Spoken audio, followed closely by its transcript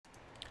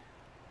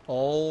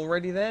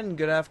Alrighty then,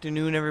 good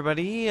afternoon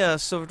everybody,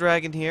 Silver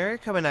Dragon here,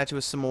 coming at you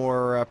with some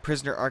more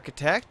Prisoner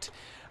Architect.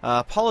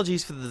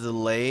 Apologies for the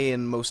delay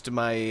in most of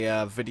my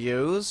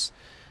videos.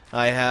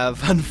 I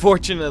have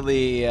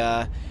unfortunately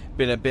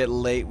been a bit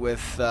late with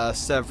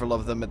several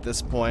of them at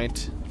this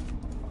point.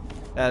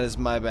 That is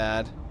my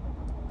bad.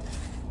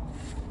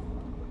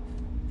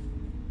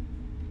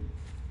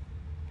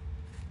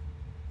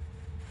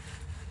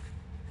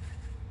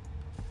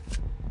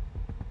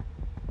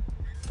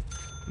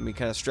 Let me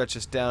kind of stretch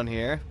this down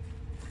here.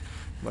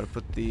 I'm going to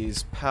put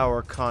these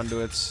power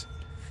conduits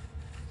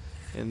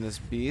in this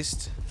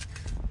beast.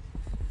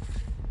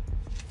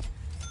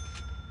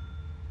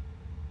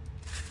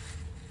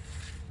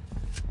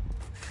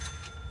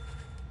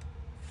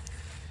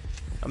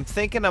 I'm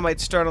thinking I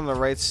might start on the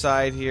right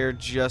side here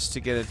just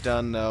to get it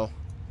done though.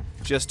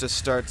 Just to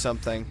start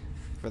something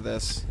for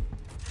this.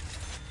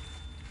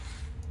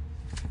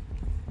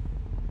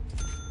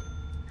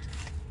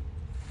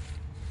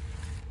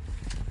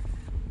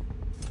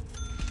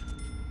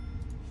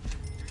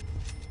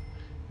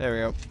 There we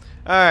go.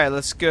 Alright,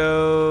 let's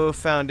go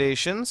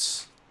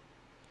foundations.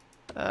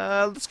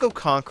 Let's go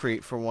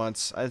concrete for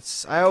once.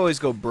 I always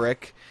go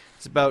brick.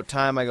 It's about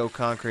time I go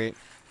concrete.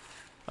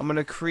 I'm going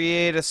to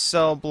create a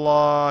cell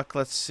block.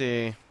 Let's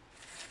see.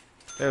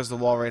 There's the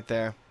wall right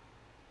there.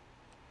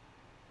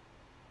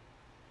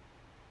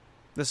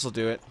 This will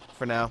do it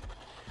for now.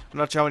 I'm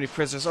not sure how many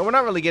prisoners. Oh, we're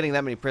not really getting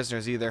that many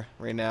prisoners either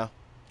right now.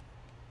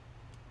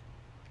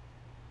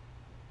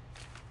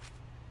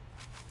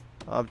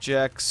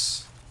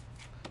 Objects.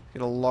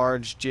 Get a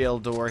large jail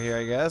door here,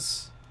 I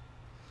guess.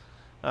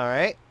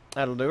 Alright,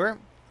 that'll do her.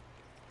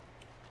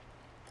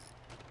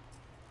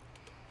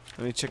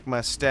 Let me check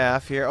my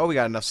staff here. Oh, we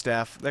got enough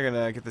staff. They're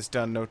gonna get this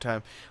done in no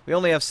time. We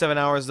only have 7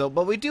 hours though,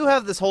 but we do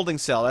have this holding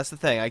cell. That's the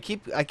thing. I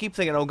keep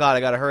thinking, oh god, I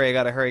gotta hurry, I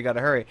gotta hurry, I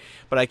gotta hurry.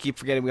 But I keep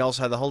forgetting we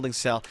also have the holding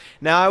cell.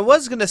 Now, I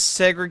was gonna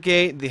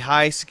segregate the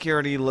high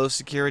security, low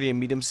security, and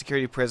medium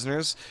security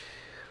prisoners.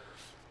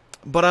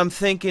 But I'm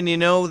thinking, you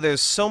know,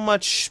 there's so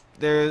much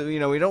there, you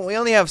know, we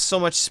only have so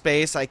much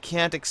space. I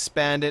can't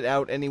expand it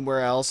out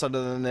anywhere else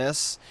other than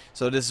this.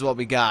 So this is what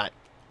we got.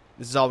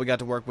 This is all we got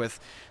to work with.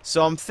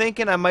 So I'm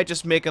thinking I might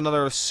just make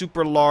another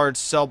super large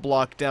cell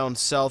block down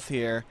south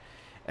here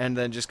and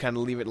then just kind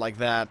of leave it like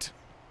that.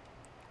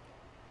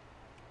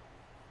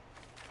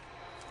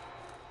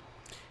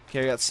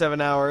 Okay, I got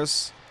 7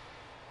 hours.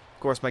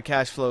 Of course, my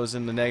cash flow is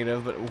in the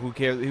negative, but who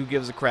cares? Who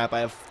gives a crap? I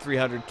have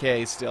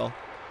 300k still.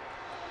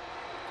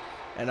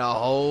 And a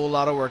whole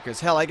lot of workers.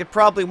 Hell, I could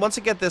probably, once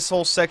I get this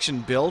whole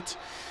section built,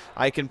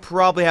 I can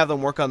probably have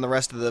them work on the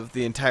rest of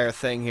the entire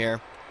thing here.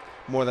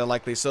 More than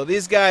likely. So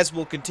these guys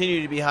will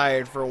continue to be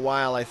hired for a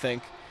while, I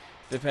think,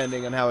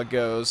 depending on how it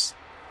goes.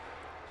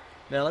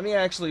 Now, let me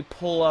actually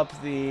pull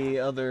up the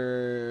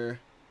other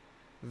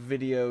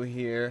video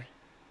here.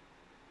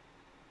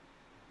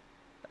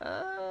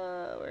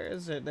 Where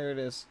is it? There it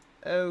is.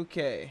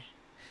 Okay.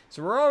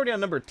 So we're already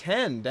on number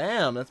 10.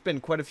 Damn, that's been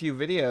quite a few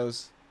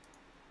videos.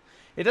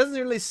 It doesn't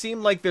really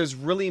seem like there's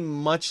really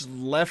much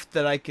left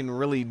that I can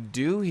really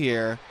do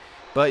here.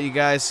 But you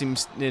guys seem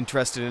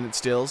interested in it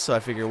still, so I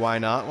figure why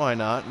not? Why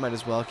not? Might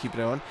as well keep it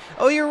on.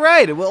 Oh, you're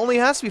right. It only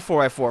has to be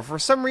 4x4. For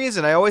some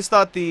reason, I always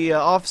thought the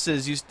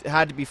offices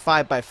had to be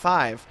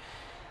 5x5.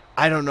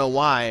 I don't know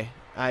why.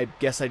 I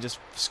guess I just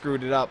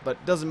screwed it up, but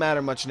it doesn't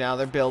matter much now.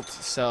 They're built,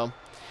 so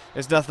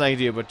there's nothing I can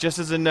do. But just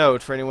as a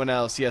note for anyone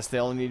else, yes, they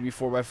only need to be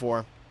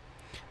 4x4.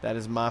 That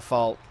is my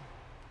fault.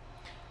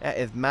 That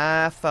is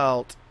my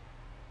fault.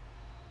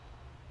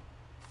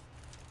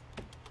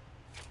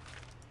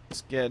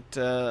 Let's get,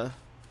 is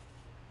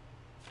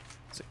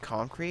it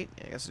concrete?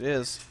 Yeah, I guess it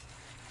is.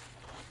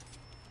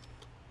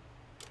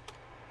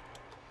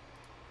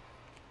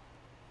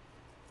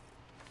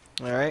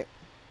 Alright.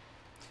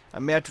 I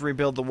may have to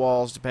rebuild the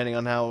walls depending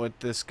on how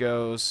this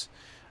goes.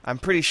 I'm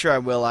pretty sure I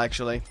will,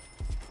 actually.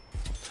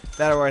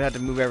 That or I'd have to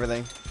move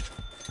everything.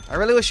 I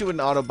really wish it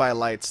wouldn't auto-buy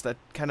lights. That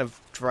kind of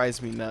drives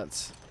me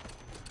nuts.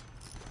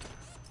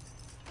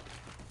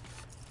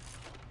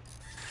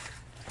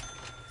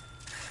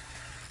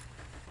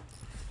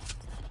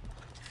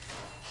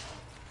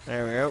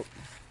 There we go.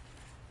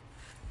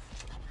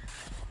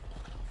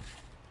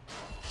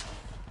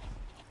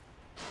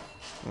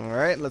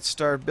 Alright, let's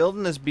start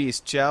building this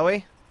beast, shall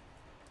we?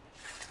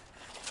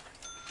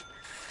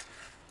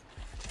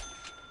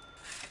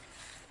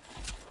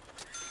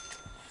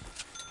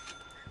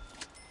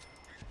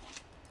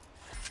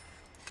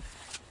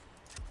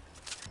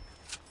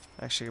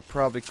 Actually, I could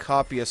probably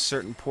copy a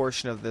certain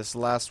portion of this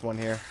last one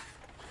here.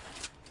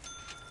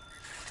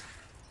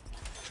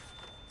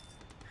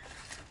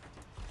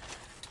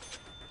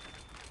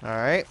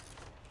 Alright.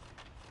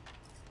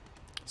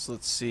 So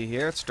let's see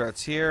here. It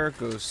starts here,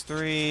 goes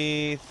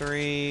 3,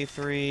 3,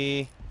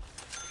 3.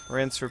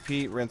 Rinse,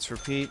 repeat, rinse,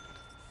 repeat.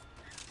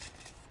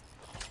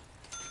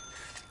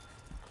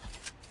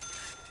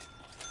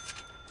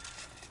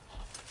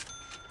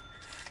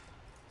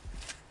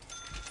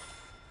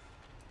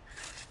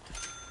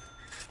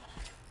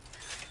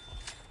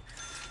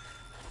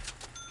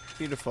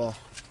 Beautiful.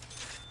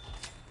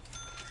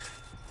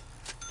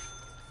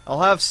 I'll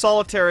have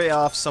solitary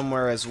off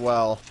somewhere as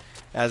well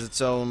as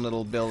its own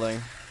little building.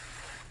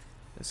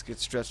 This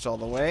gets stretched all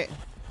the way.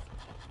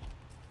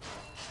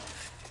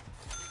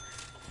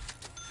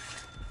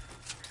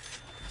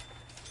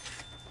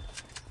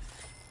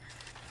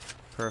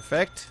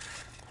 Perfect.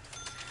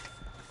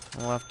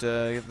 I'll have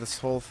to get this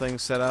whole thing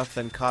set up,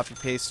 then copy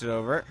paste it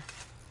over.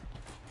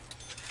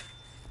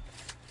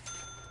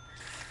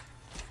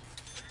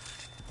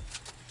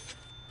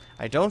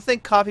 I don't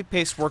think copy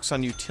paste works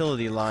on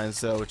utility lines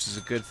though, which is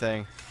a good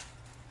thing.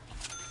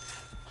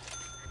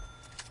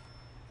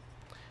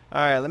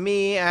 Alright, let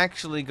me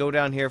actually go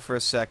down here for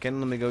a second.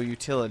 Let me go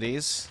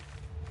utilities.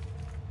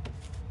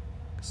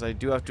 Because I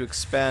do have to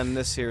expand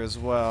this here as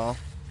well.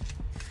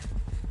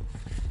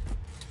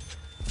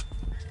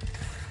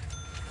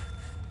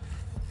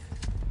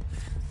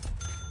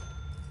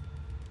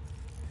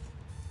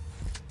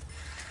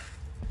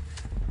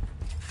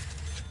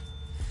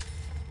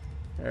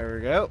 There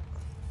we go.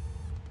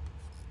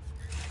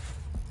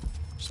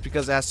 Just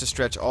because it has to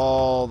stretch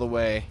all the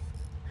way.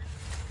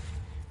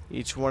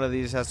 Each one of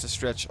these has to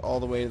stretch all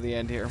the way to the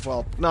end here.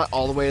 Well, not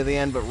all the way to the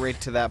end, but right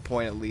to that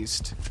point at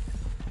least.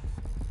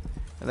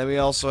 And then we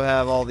also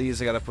have all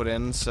these I gotta put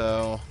in,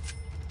 so...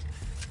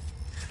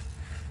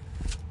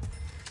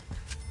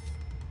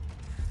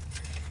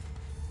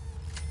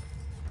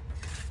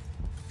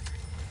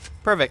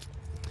 Perfect.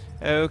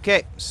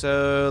 Okay,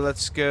 so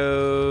let's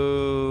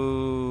go...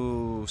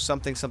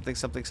 something,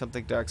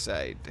 dark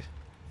side.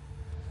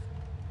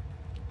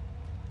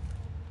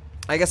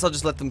 I guess I'll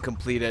just let them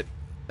complete it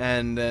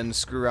and then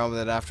screw around with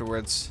it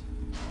afterwards.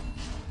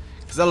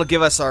 Because that'll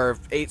give us our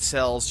 8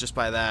 cells just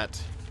by that.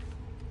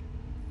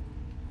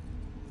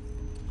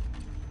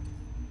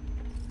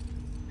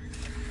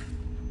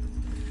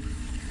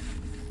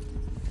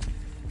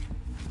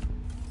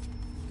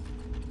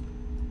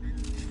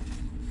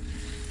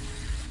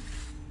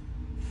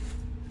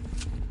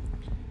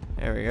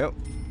 There we go.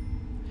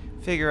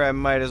 Figure I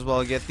might as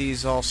well get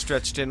these all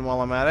stretched in while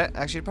I'm at it.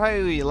 Actually, it'd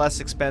probably be less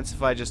expensive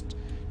if I just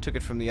took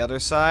it from the other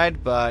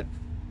side, but...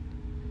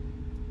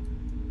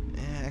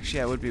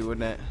 actually, I would be,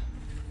 wouldn't it?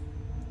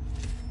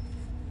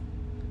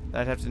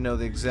 I'd have to know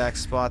the exact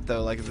spot,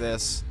 though, like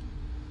this.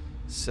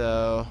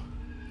 So...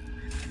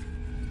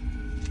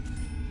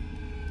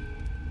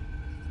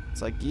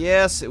 it's like,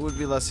 yes, it would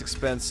be less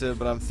expensive,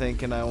 but I'm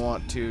thinking I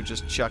want to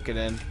just chuck it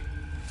in.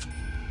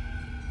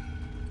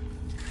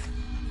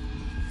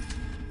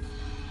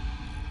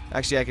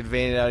 Actually, I could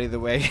vein it out either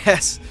way.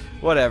 Yes,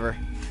 whatever.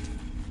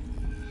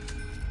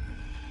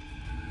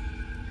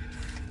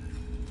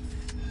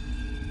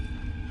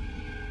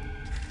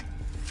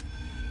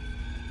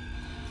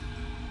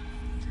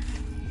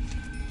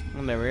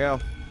 And there we go.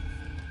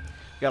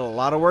 Got a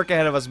lot of work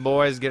ahead of us,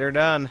 boys. Get her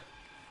done.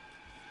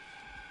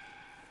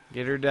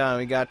 Get her done.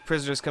 We got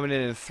prisoners coming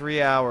in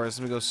 3 hours.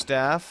 Let me go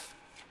staff.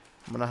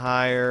 I'm gonna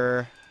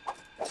hire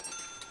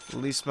at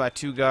least my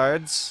 2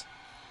 guards.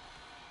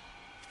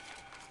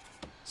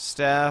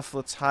 Staff,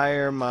 let's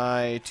hire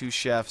my 2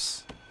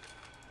 chefs.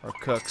 Or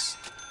cooks.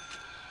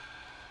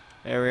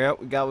 There we go.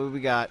 We got what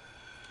we got.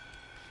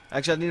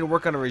 Actually, I need to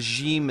work on a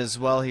regime as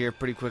well here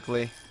pretty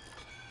quickly.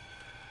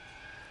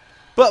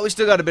 But we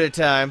still got a bit of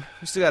time.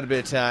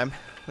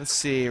 Let's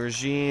see.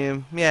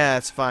 Regime. Yeah,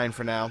 it's fine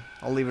for now.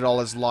 I'll leave it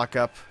all as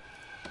lockup.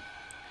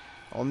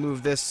 I'll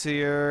move this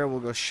here. We'll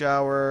go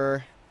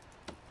shower.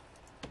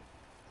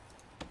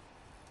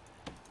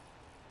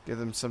 Give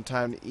them some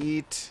time to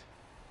eat.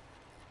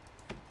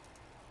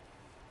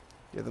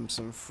 Give them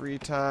some free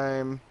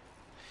time.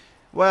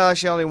 Well,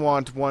 actually, I only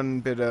want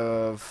 1 bit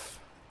of...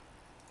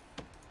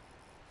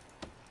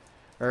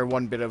 or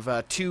 1 bit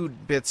of... 2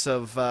 bits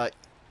of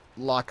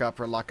lockup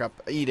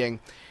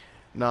eating.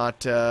 Not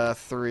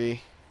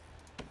 3.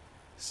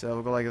 So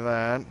we'll go like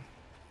that.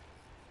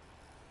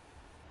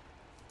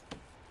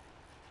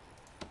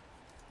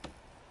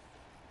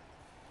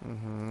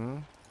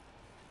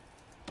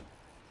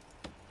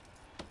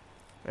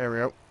 There we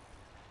go.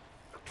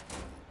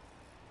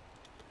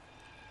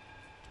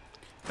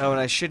 Oh, and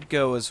I should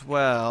go as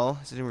well.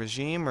 Is it in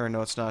regime or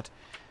no? It's not.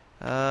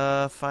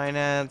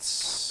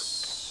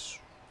 Finance.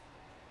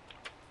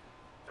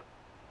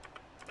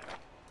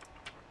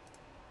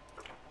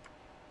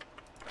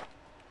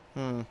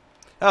 Oh,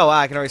 wow,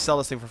 I can already sell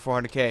this thing for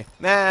 400k.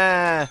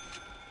 Nah,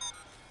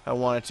 I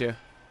wanted to.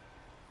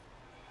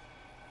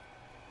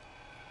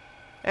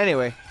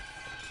 Anyway,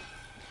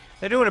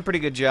 they're doing a pretty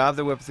good job.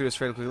 They're whipping through this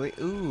fairly quickly.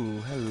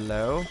 Ooh,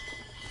 hello.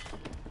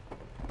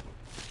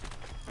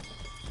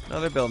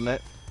 No, they're building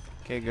it.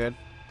 Okay, good.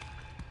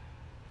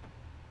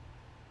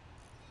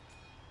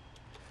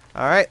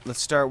 Alright, let's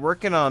start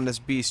working on this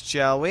beast,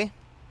 shall we?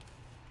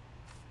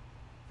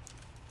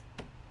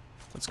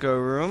 Let's go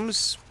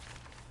rooms.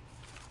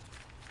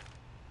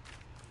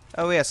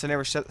 Oh yes, I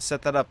never set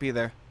that up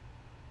either.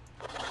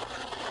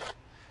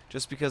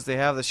 Just because they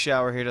have the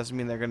shower here doesn't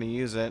mean they're going to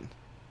use it.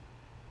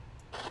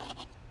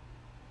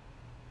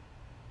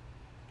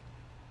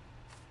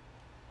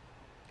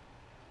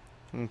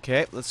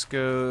 Okay, let's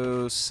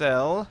go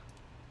sell.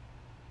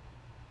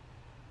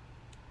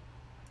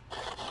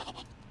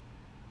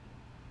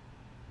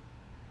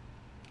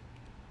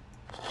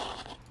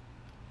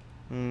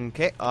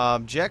 Okay,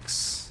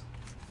 objects.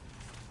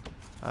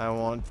 I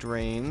want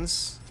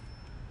drains.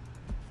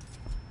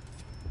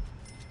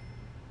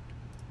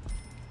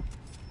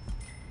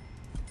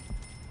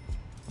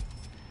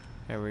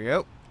 There we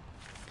go.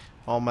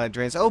 All my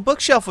drains. Oh,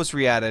 bookshelf was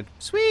re-added.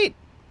 Sweet.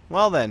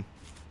 Well then.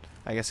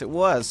 I guess it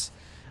was.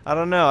 I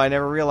don't know. I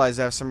never realized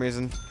that for some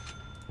reason.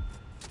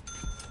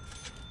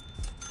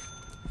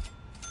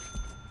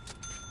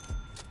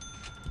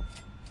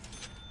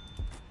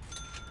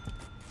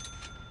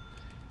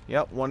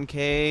 Yep,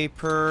 1K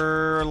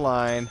per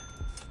line.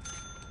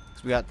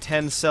 So we got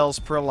 10 cells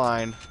per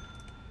line.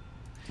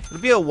 It'll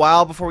be a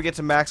while before we get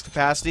to max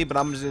capacity, but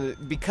I'm just gonna,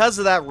 because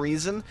of that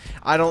reason,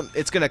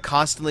 it's gonna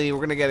constantly, we're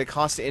gonna get a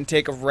constant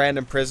intake of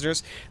random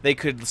prisoners.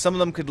 Some of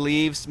them could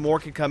leave, more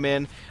could come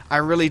in. I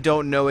really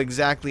don't know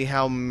exactly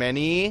how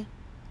many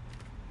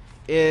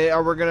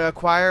we're gonna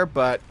acquire,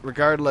 but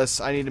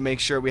regardless, I need to make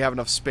sure we have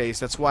enough space.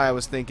 That's why I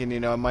was thinking, you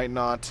know, it might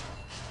not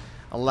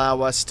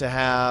allow us to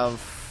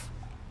have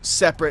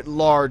separate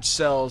large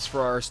cells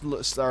for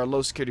our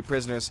low security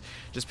prisoners,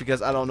 just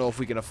because I don't know if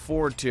we can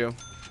afford to.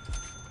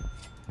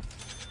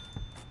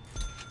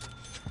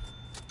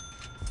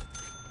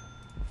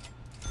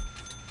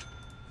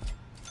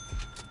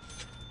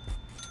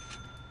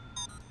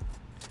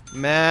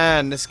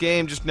 Man, this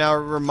game just now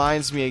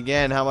reminds me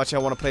again how much I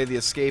want to play The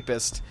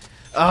Escapist.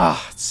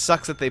 It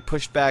sucks that they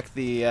pushed back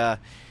the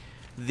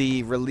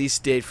release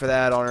date for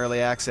that on early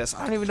access.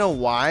 I don't even know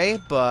why,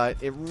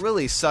 but it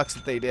really sucks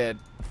that they did.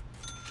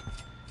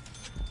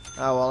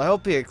 Oh well, I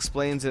hope he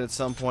explains it at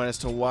some point as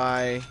to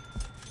why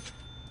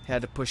he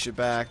had to push it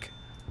back.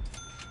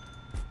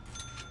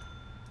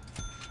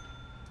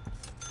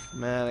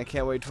 Man, I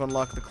can't wait to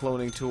unlock the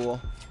cloning tool.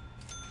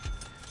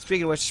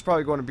 Speaking of which, she's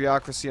probably going to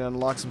bureaucracy and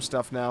unlock some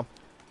stuff now.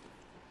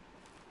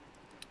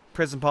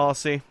 Prison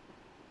policy.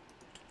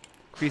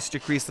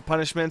 Decrease the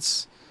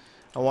punishments.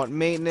 I want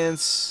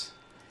maintenance,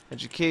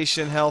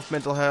 education, health,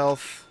 mental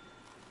health,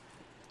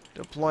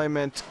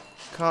 deployment,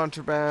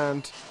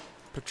 contraband,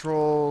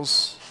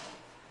 patrols,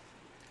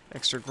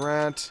 extra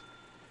grant,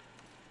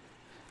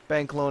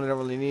 bank loan I don't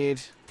really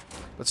need.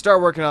 But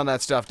start working on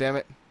that stuff, damn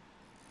it.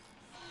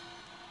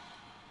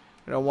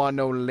 I don't want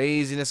no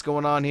laziness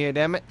going on here,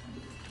 damn it.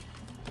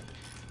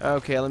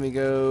 Okay, let me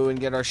go and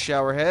get our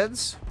shower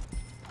heads.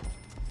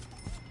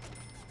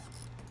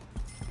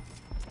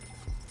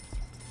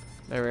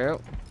 There we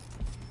go.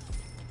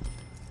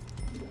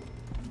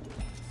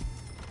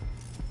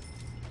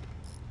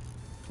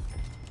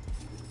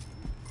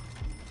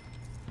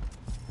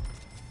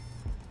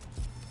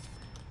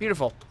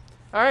 Beautiful.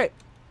 Alright.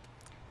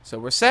 So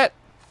we're set.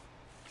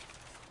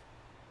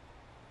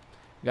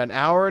 We got an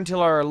hour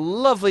until our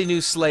lovely new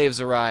slaves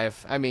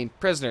arrive. I mean,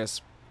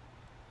 prisoners.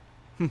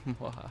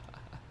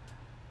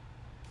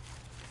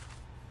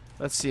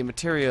 Let's see,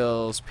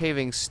 materials,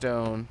 paving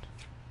stone.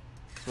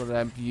 That's what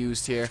I've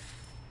used here.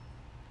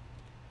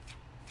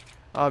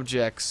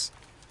 Objects.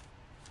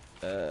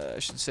 I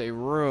should say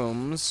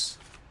rooms.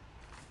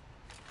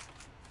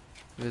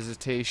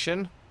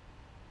 Visitation.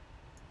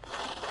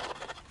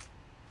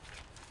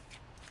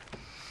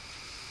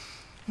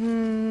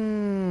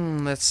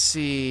 Let's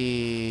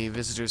see.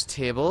 Visitors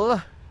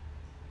table.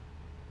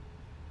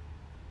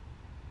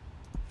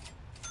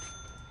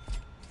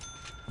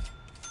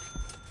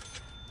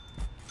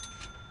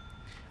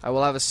 I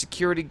will have a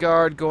security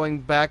guard going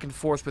back and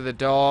forth with a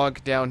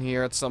dog down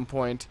here at some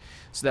point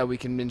so that we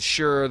can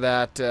ensure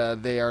that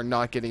they are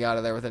not getting out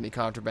of there with any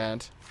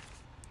contraband.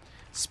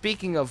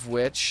 Speaking of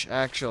which,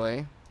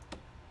 actually,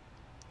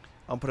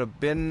 I'll put a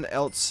bin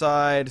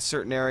outside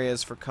certain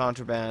areas for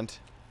contraband.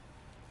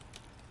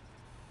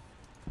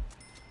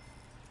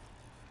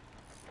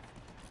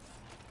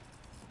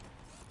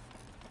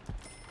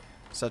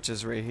 Such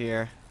as right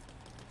here.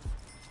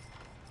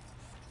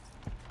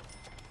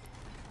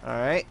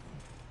 Alright.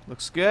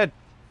 Looks good.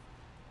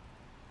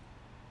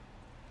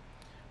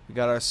 We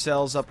got our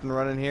cells up and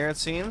running here, it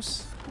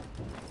seems.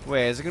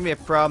 Wait, is it going to be a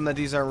problem that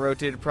these aren't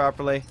rotated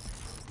properly?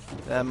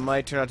 That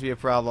might turn out to be a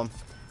problem.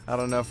 I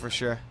don't know for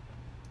sure.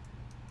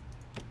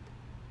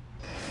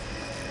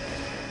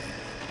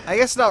 I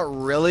guess not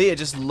really, it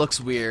just looks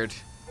weird.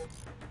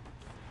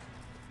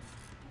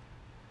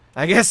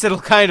 I guess it'll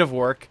kind of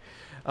work.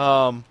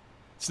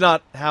 It's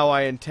not how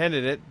I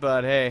intended it,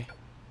 but hey.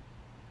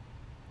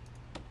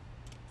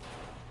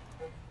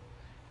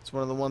 It's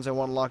one of the ones I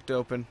want locked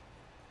open.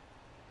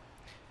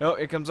 Oh,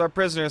 here comes our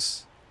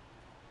prisoners.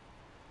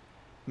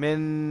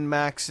 Min,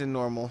 max, and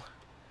normal.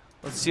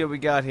 Let's see what we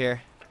got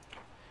here.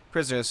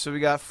 Prisoners. So we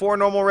got 4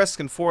 normal risk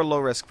and 4 low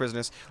risk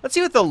prisoners. Let's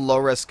see what the low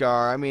risk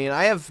are. I mean,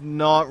 I have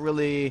not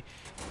really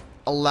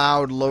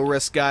allowed low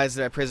risk guys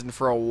in my prison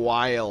for a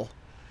while.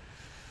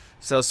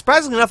 So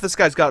surprisingly enough, this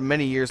guy's got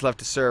many years left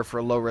to serve for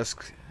a low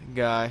risk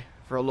guy.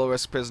 For a low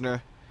risk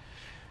prisoner.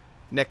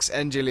 Nex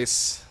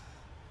Angelis.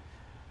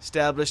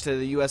 Established at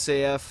the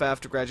USAF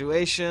after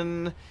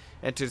graduation.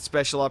 Entered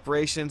special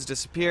operations.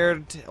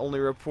 Disappeared. Only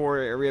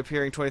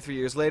reappearing 23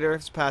 years later.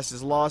 His past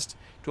is lost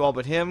to all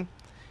but him.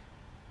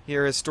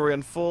 Here his story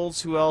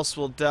unfolds. Who else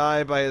will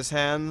die by his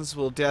hands?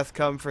 Will death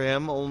come for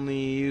him? Only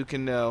you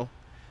can know.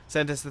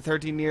 Sentenced to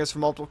 13 years for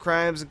multiple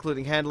crimes,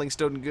 including handling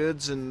stolen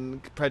goods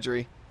and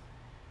perjury.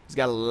 He's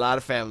got a lot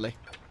of family.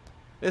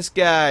 This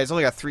guy's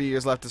only got 3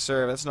 years left to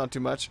serve. That's not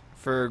too much.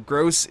 For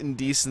gross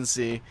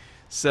indecency.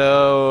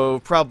 So,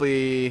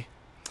 probably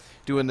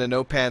doing the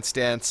no pants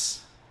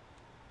dance.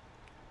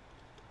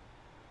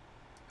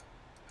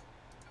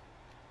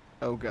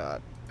 Oh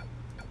god.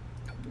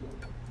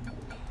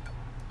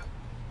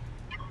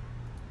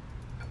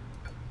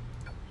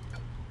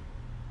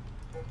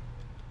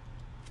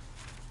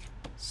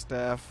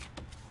 Staff.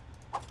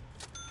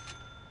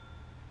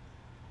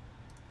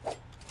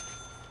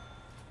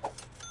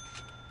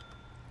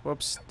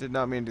 Whoops, did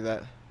not mean to do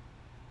that.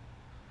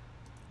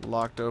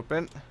 Locked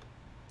open.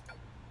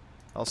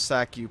 I'll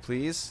sack you,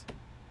 please.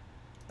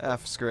 Ah,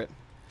 screw it.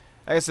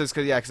 I guess it's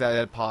because I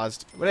had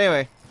paused. But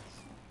anyway.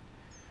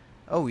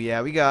 Oh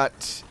yeah, we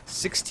got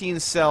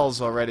 16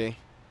 cells already.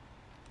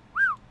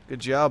 Good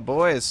job,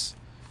 boys.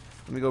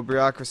 Let me go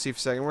bureaucracy for a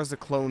second. Where's the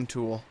clone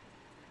tool?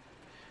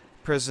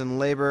 Prison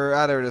labor.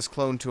 Ah, there it is.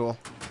 Clone tool.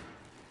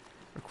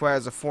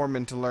 Requires a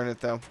foreman to learn it,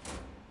 though.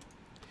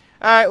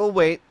 Alright, we'll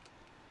wait.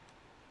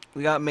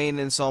 We got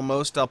maintenance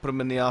almost. I'll put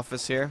them in the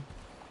office here.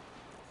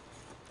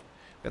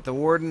 Got the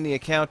warden, the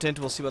accountant.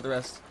 We'll see about the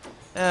rest.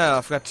 Oh,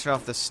 I forgot to turn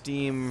off the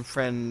Steam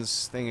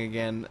Friends thing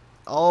again.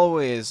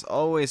 Always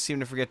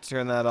seem to forget to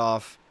turn that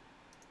off.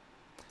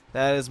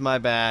 That is my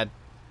bad.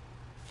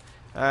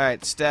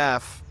 Alright,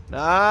 staff.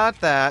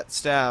 Not that.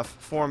 Staff.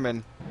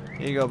 Foreman.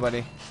 Here you go,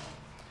 buddy.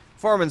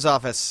 Foreman's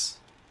office.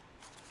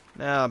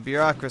 Now,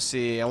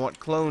 bureaucracy. I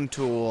want clone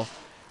tool.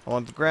 I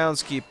want the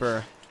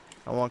groundskeeper.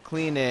 I want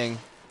cleaning.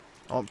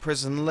 I want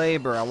prison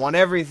labor. I want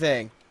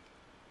everything.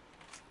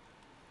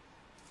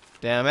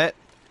 Damn it.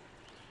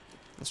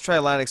 Let's try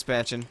land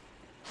expansion.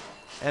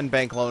 And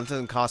bank loan. It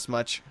doesn't cost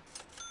much.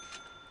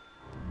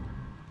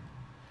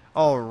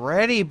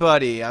 Already,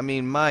 buddy. I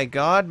mean, my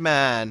god,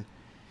 man.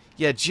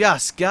 You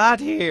just got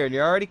here and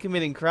you're already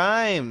committing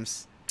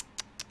crimes.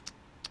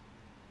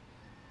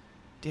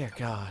 Dear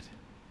God.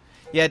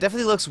 Yeah, it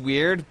definitely looks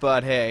weird,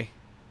 but hey.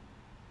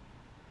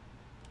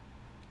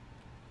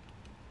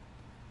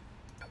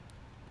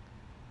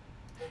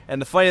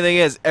 And the funny thing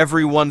is,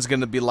 everyone's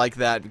gonna be like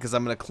that because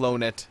I'm gonna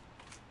clone it.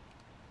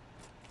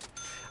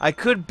 I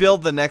could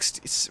build the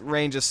next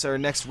range of, or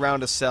next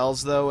round of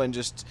cells though, and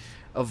just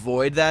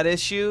avoid that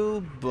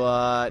issue.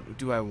 But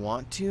do I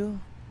want to?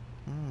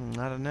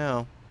 I don't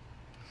know.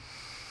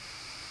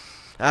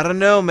 I don't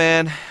know,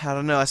 man. I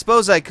don't know. I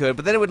suppose I could,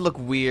 but then it would look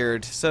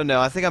weird. So no,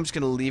 I think I'm just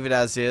gonna leave it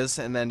as is,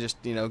 and then just,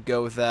 you know,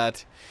 go with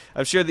that.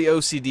 I'm sure the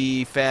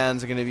OCD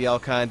fans are gonna be all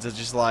kinds of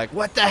just like,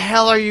 what the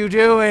hell are you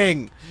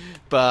doing?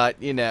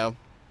 But, you know.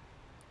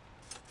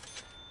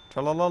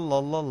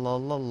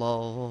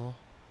 Tra-la-la-la-la-la-la.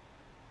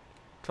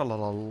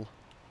 Tra-la-la.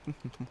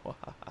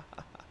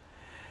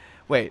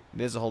 Wait,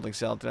 it is a holding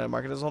cell. Did I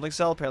mark it as a holding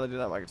cell? Apparently did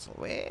not mark it as a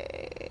holding cell.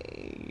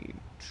 Wait.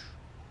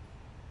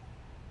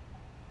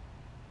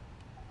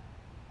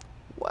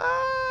 What?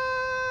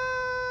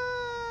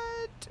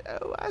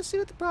 Oh, I see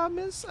what the problem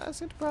is. I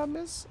see what the problem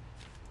is.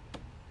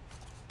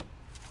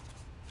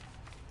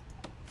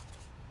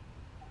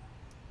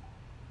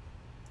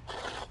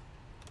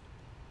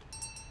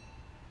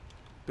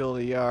 Build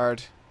a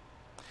yard.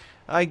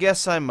 I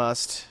guess I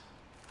must.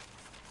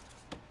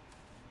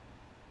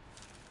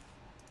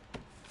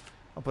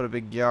 I'll put a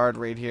big yard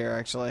right here,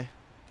 actually.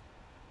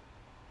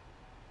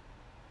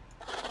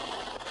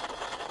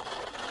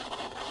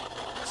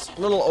 It's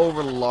a little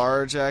over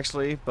large,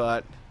 actually,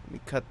 but let me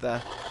cut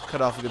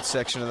off a good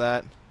section of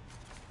that.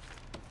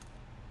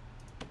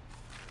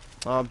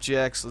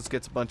 Objects. Let's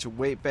get a bunch of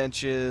weight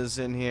benches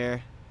in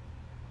here.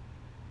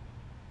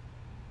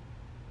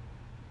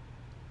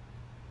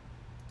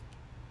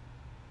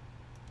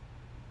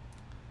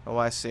 Oh,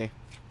 I see.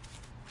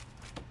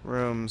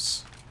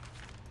 Rooms.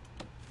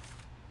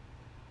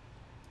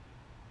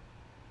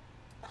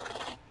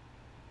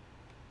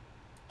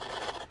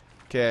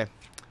 Okay.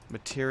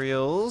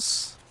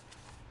 Materials.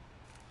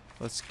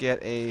 Let's get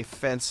a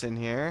fence in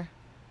here.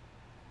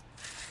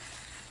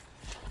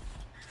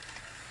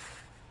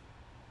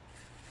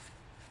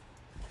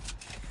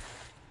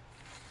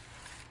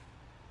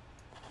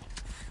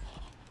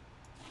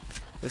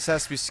 This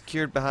has to be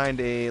secured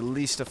behind at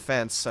least a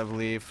fence, I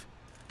believe.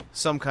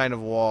 Some kind of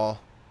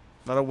wall.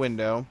 Not a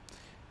window.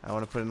 I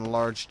want to put in a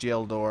large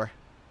jail door.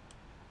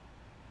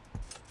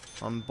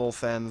 On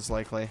both ends,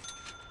 likely.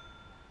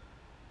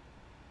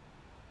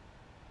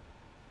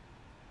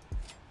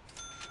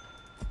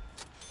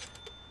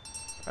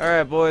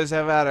 Alright, boys,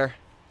 have at her.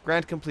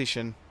 Grant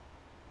completion.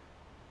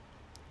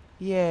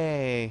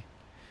 Yay.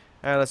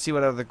 Alright, let's see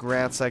what other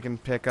grants I can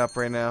pick up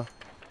right now.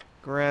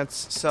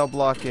 Grants, cell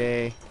block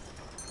A.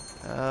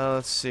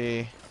 Let's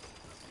see.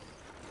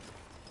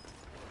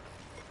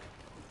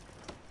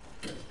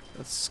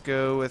 Let's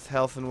go with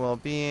health and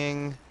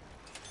well-being.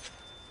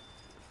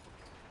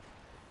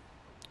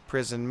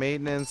 Prison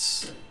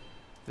maintenance.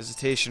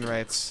 Visitation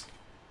rights.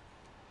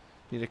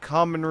 Need a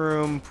common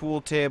room,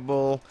 pool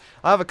table.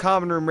 I'll have a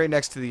common room right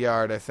next to the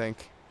yard, I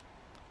think.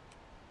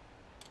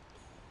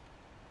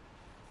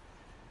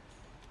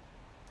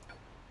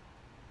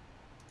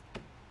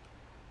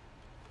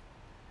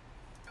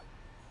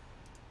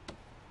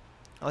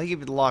 I'll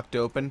keep it locked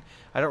open.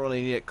 I don't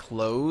really need it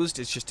closed.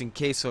 It's just in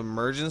case of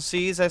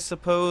emergencies, I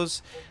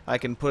suppose. I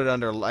can put it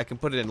in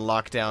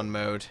lockdown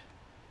mode.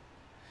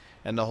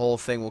 And the whole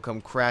thing will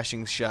come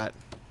crashing shut.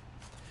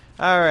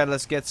 Alright,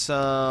 let's get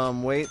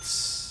some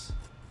weights.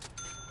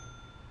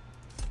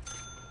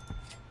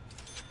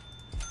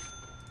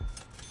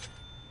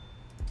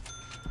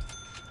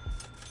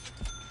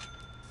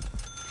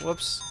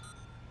 Whoops.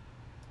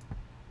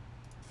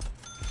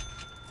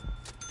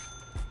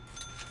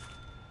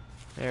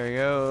 There we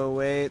go,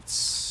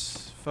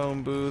 weights,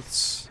 phone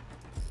booths.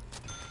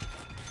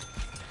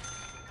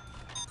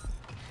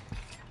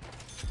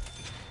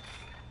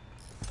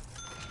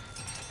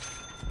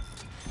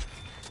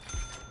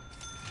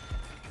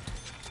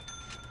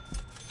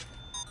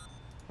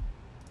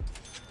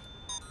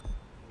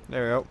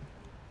 There we go.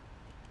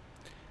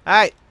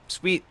 Alright,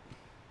 sweet.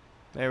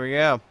 There we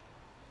go.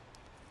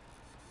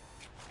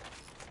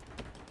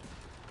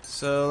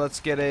 So let's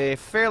get a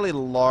fairly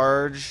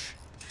large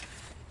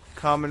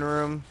common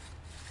room.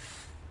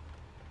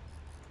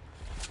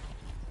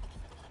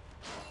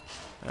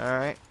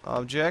 Alright,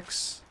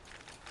 objects.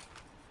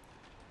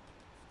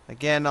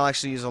 Again, I'll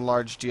actually use a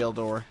large jail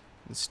door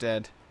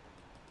instead.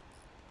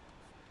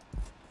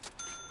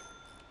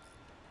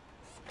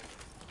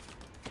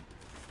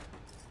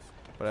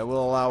 But I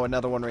will allow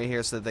another one right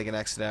here so that they can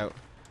exit out.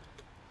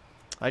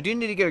 I do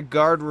need to get a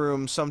guard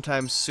room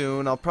sometime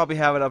soon. I'll probably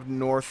have it up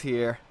north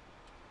here.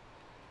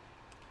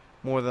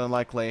 More than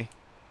likely.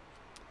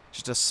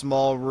 Just a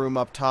small room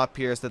up top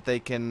here so that they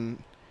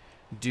can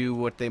do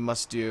what they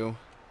must do.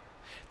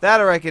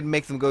 That, or I could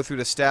make them go through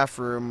the staff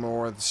room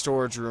or the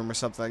storage room or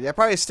something. Yeah,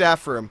 probably a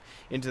staff room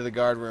into the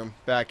guard room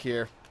back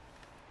here.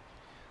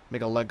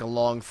 Make a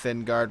long,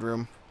 thin guard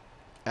room.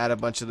 Add a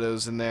bunch of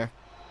those in there.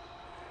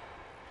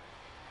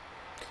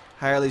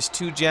 Hire at least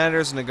 2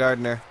 janitors and a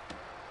gardener.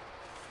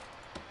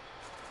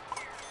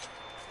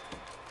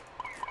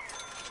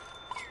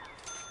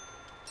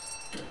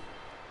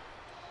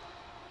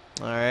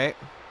 Alright.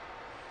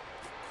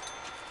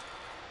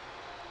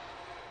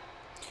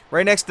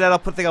 Right next to that, I'll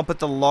put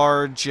the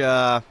large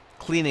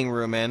cleaning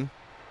room in.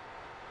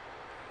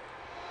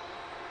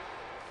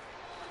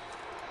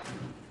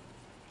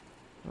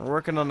 We're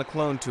working on the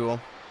clone tool.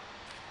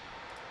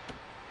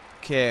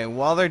 Okay,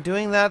 while they're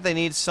doing that, they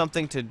need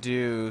something to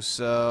do,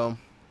 so...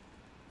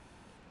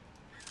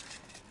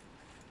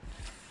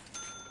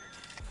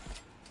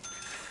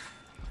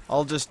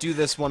 I'll just do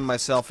this one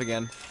myself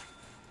again.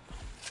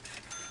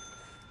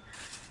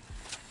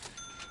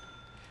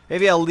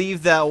 Maybe I'll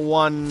leave that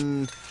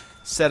one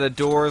set of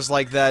doors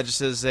like that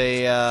just as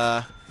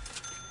a,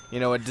 you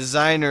know, a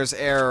designer's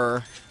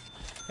error,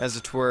 as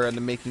it were, in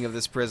the making of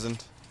this prison.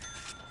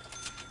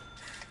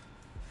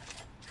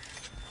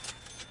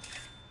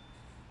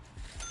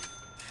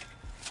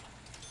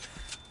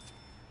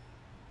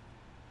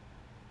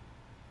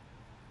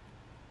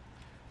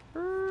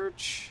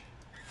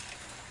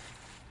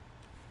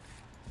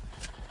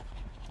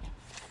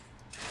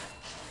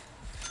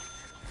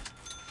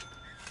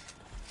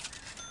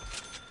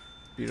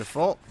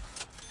 Beautiful.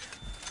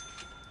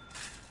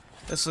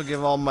 This will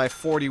give all my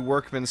 40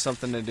 workmen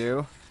something to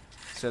do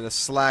instead of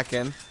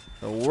slacking.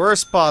 The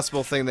worst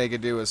possible thing they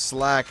could do is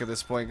slack at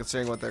this point,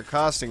 considering what they're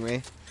costing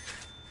me.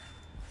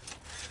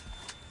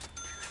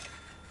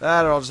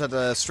 That, or I'll just have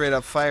to straight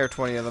up fire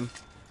 20 of them.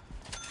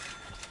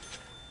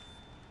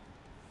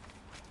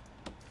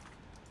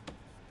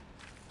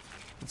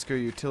 Let's go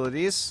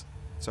utilities.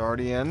 It's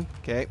already in.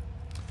 Okay.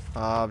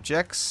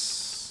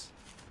 Objects.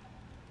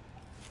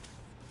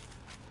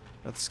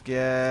 Let's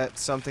get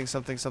something.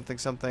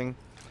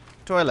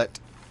 Toilet.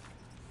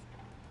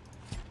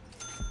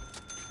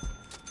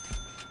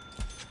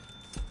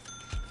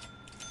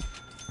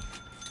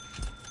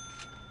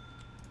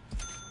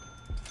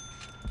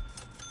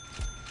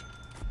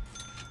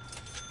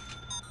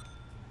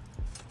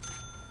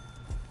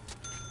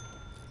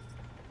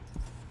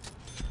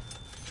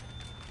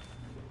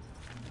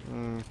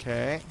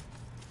 Okay.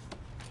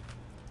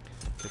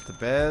 Get the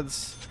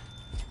beds.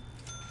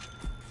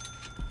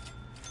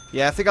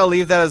 Yeah, I think I'll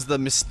leave that as the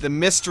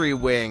mystery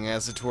wing,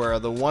 as it were.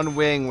 The one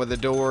wing where the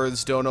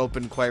doors don't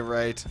open quite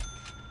right.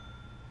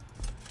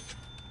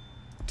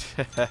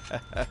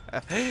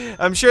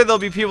 I'm sure there'll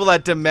be people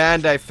that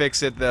demand I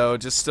fix it, though,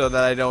 just so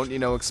that I don't, you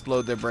know,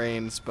 explode their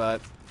brains,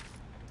 but...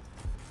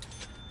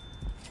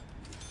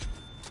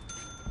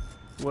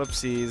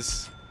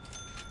 Whoopsies.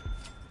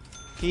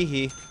 Hee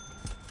hee.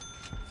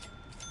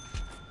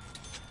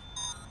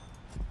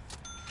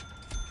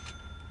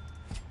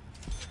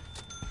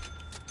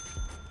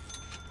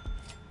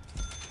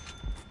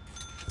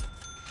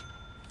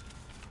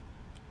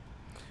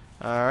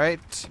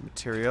 Alright,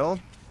 material.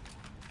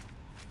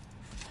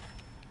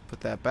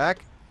 Put that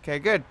back. Okay,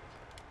 good.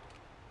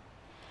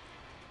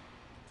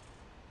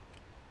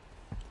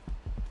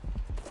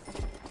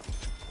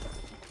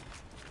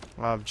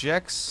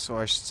 Objects,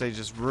 or I should say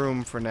just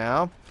room for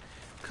now.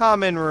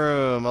 Common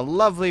room, a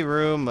lovely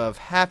room of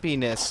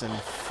happiness and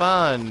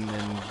fun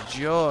and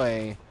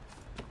joy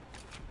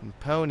and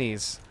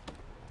ponies.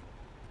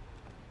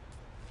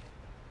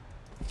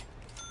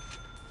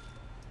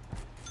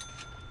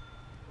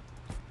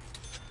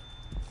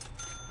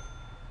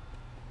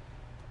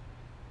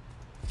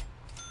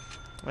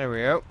 There we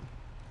go.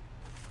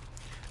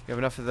 We have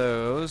enough of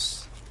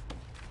those.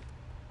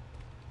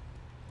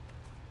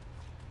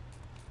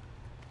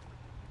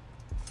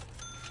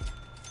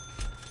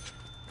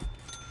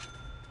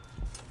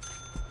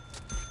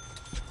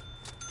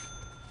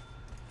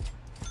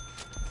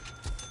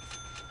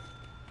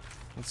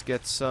 Let's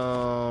get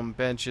some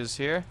benches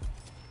here.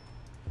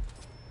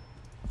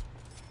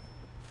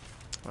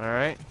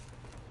 Alright.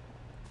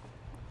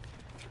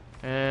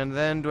 And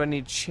then, do I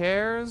need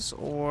chairs,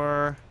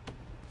 or...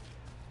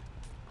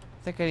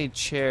 I think I need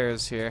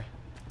chairs here.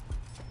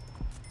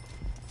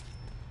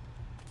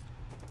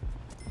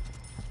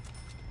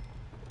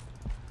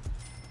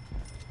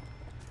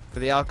 For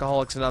the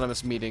Alcoholics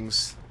Anonymous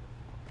meetings.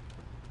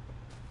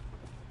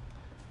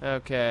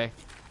 Okay.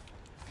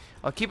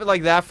 I'll keep it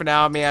like that for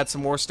now. I may add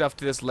some more stuff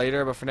to this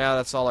later, but for now,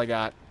 that's all I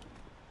got.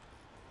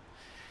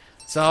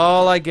 That's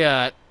all I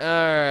got.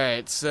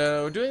 Alright,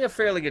 so doing a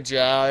fairly good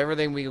job.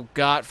 Everything we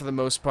got, for the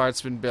most part,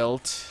 has been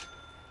built.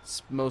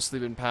 It's mostly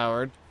been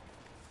powered.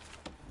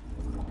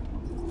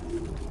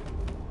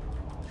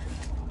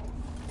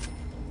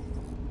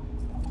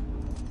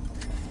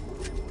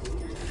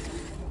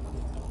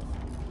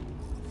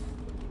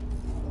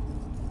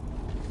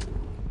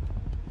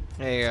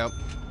 There you go.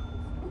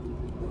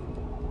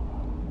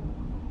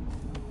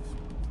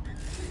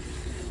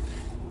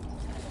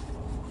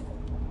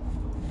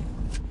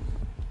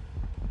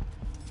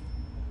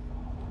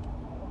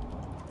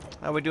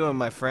 How we doing,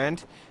 my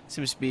friend?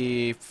 Seems to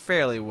be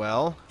fairly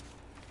well.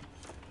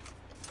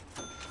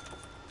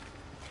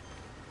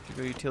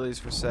 Go utilities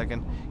for a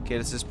second. Okay,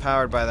 this is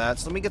powered by that.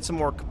 So let me get some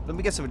more. Let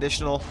me get some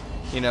additional,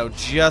 you know,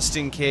 just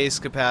in case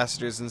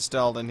capacitors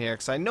installed in here,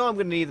 because I know I'm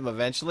going to need them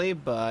eventually,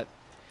 but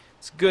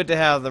it's good to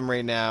have them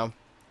right now.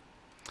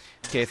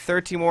 Okay,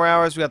 13 more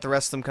hours. We got the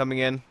rest of them coming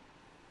in.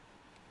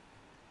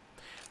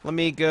 Let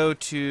me go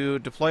to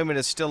deployment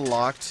is still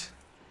locked.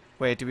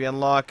 Wait, do we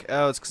unlock?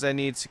 Oh, it's because I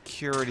need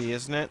security,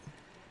 isn't it?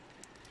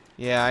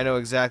 Yeah, I know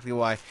exactly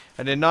why.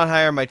 I did not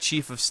hire my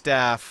chief of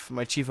staff,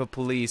 my chief of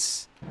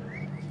police,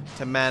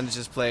 to manage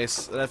this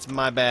place. That's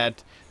my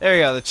bad. There we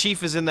go. The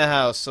chief is in the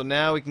house, so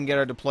now we can get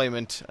our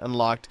deployment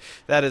unlocked.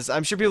 That is,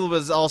 I'm sure people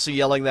was also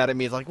yelling that at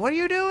me. It's like, what are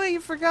you doing? You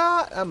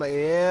forgot? I'm like,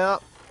 yeah.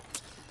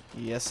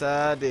 Yes,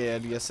 I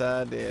did. Yes,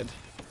 I did.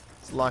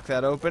 Let's lock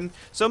that open.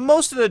 So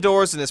most of the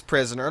doors in this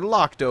prison are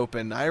locked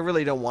open. I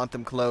really don't want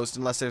them closed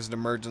unless there's an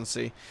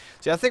emergency.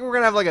 See, I think we're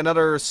gonna have like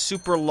another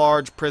super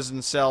large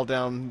prison cell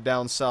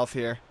down south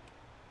here.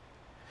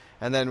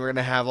 And then we're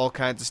gonna have all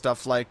kinds of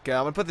stuff like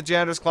I'm gonna put the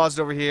janitor's closet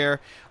over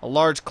here, a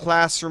large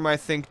classroom I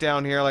think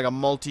down here, like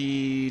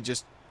a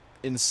just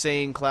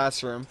insane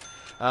classroom.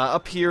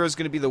 Up here is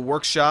gonna be the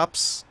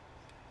workshops.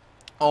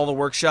 All the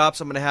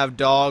workshops. I'm going to have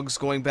dogs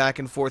going back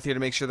and forth here to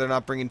make sure they're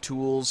not bringing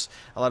tools.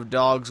 I'll have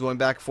dogs going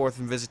back and forth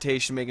in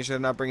visitation, making sure they're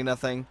not bringing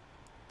nothing.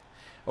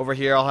 Over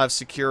here I'll have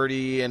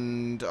security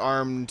and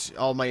armed,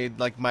 all my,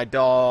 like, my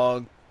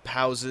dog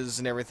houses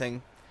and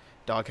everything.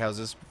 Dog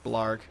houses,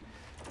 blarg.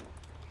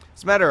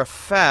 As a matter of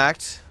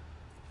fact,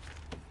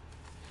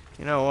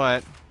 you know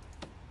what?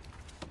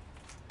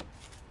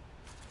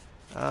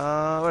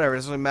 Whatever, it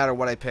doesn't really matter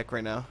what I pick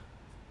right now.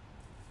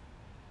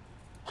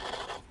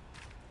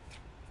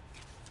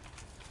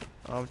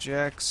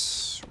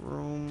 Objects,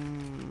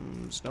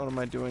 rooms, what am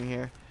I doing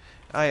here?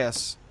 Ah,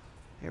 yes.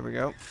 Here we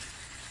go.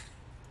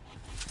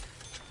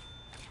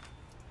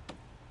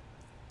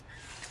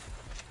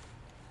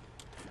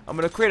 I'm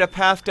going to create a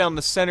path down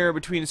the center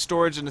between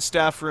storage and the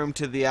staff room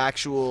to the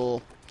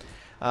actual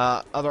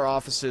other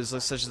offices,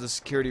 such as the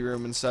security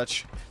room and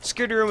such.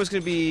 Security room is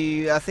going to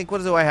be, I think,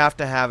 what do I have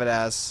to have it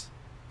as?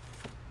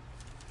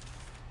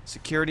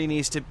 Security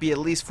needs to be at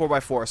least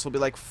 4x4, so it'll be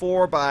like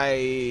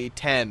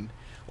 4x10.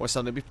 Or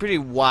something. It'd be pretty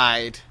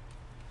wide.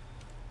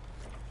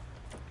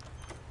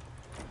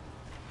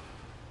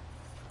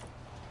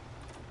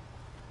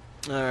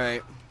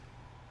 Alright.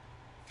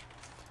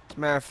 As a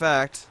matter of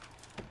fact,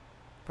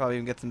 probably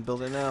even get them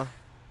built in now.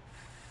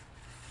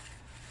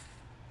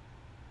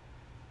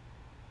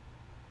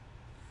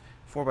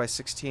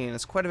 4x16.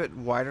 It's quite a bit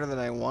wider than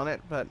I want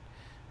it, but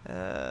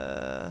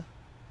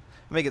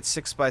make it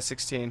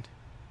 6x16.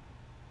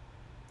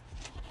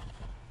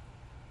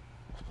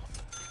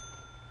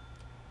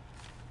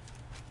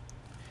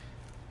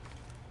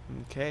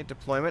 Okay,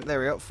 deployment. There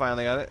we go.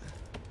 Finally got it.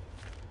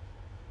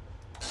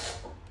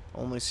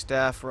 Only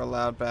staff are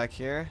allowed back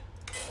here.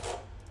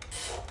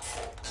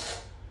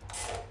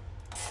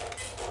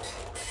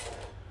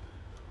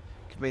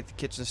 Could make the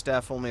kitchen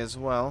staff only as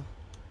well.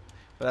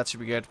 But that should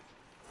be good.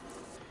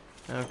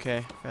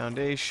 Okay,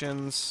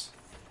 foundations.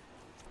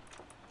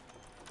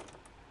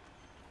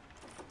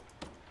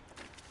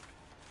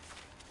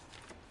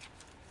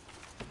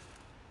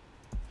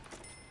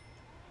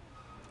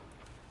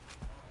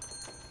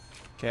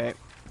 Okay.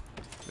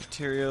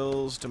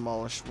 Materials,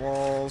 demolish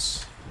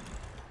walls.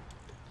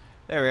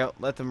 There we go.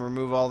 Let them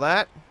remove all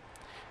that.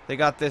 They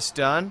got this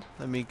done.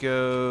 Let me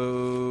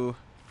go...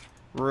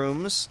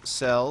 Rooms,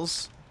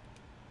 cells.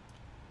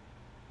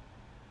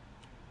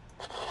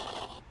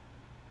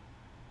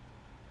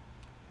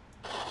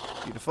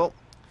 Beautiful.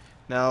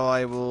 Now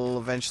I will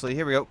eventually...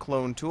 Here we go.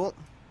 Clone tool.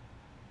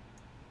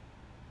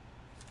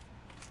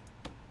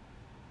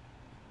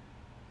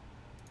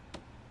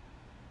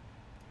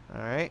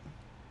 Alright.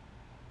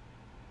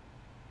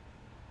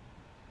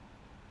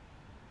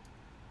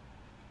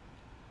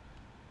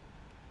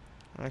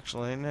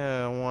 Actually,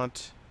 no, I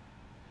want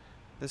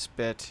this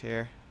bit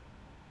here.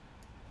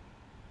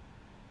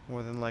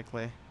 More than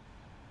likely.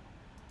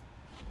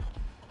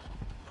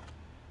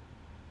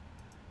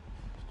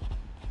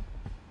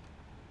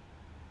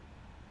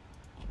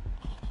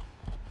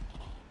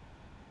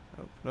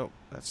 Oh, nope,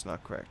 that's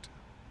not correct.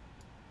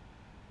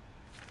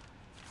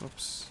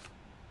 Oops.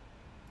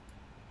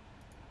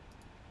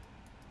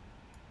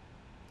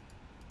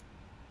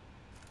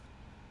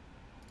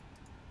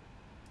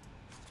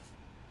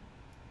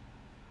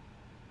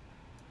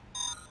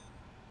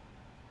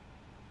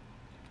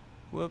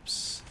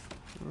 Whoops.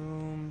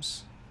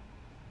 Rooms.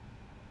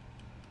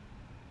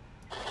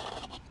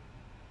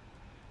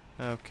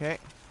 Okay.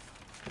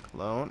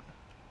 Clone.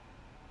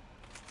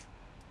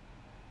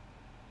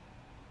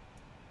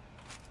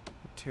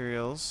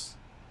 Materials.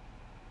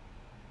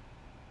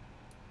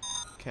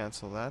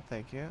 Cancel that,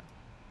 thank you.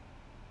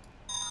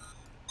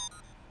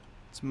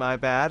 It's my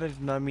bad, I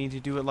did not mean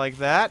to do it like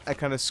that. I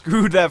kind of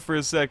screwed that for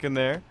a second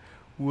there.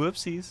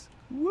 Whoopsies.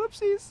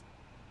 Whoopsies.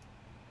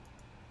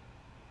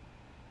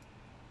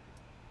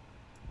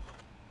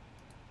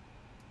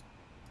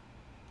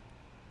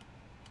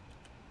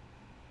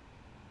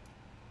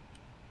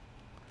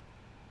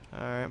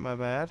 Alright, my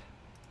bad.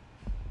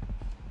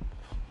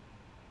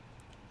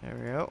 There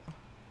we go.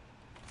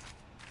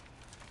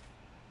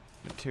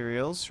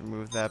 Materials,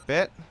 remove that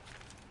bit.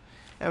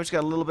 And we just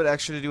got a little bit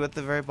extra to do at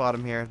the very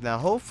bottom here. Now,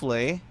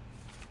 hopefully,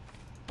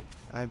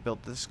 I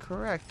built this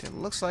correct. It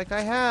looks like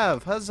I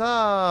have.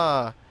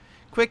 Huzzah!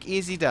 Quick,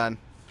 easy, done.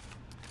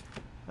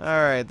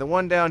 Alright, the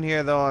one down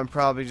here, though, I'm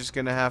probably just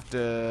going to have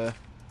to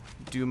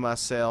do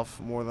myself,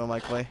 more than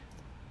likely.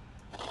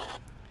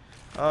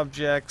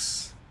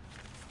 Objects.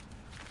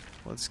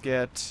 Let's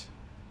get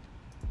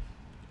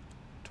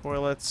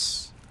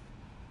toilets,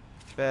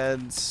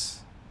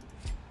 beds,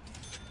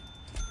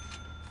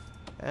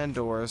 and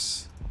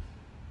doors.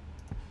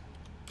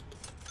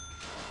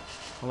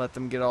 I'll let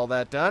them get all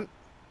that done.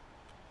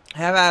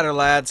 Have at her,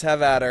 lads.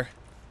 Have at her.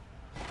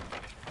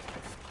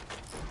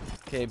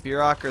 Okay,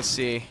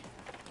 bureaucracy.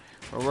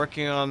 We're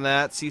working on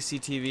that.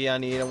 CCTV I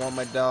need. I want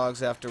my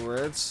dogs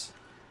afterwards.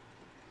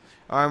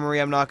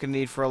 Armory I'm not going to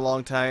need for a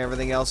long time.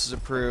 Everything else is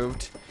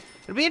approved.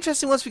 It'll be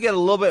interesting once we get a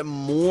little bit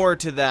more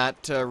to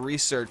that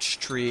research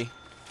tree.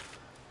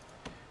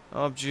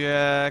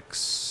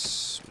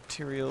 Objects,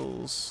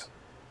 materials.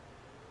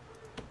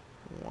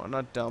 Why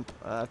not dump?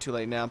 Too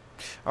late now.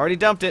 Already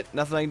dumped it.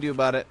 Nothing I can do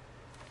about it.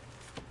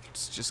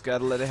 Just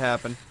gotta let it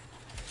happen.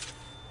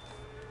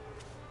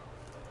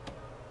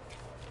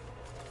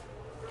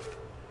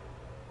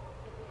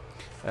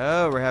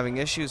 Oh, we're having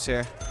issues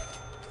here.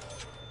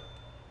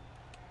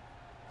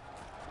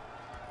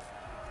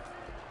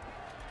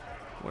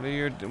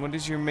 What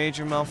is your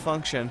major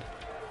malfunction?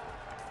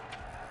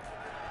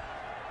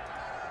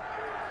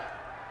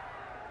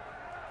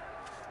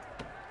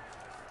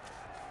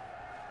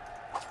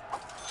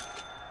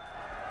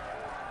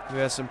 We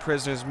have some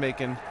prisoners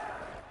making...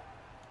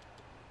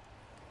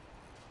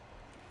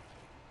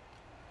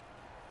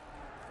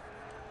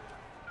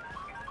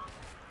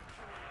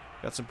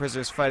 Got some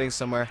prisoners fighting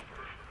somewhere.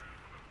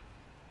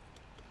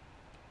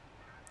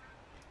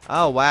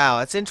 Oh, wow.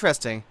 That's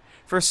interesting.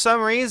 For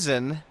some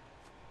reason,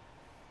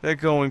 they're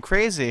going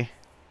crazy.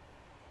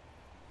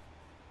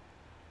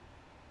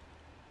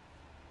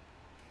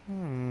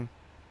 I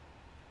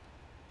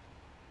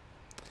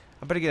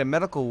better get a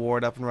medical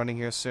ward up and running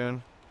here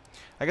soon.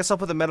 I guess I'll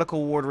put the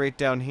medical ward right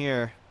down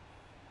here.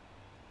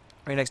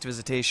 Right next to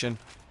visitation.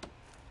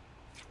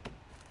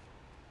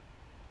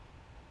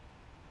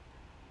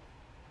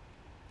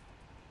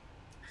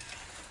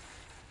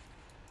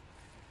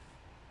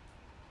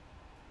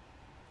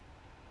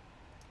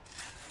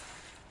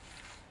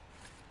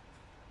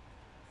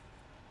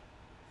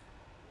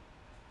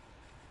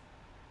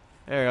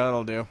 There,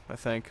 that'll do, I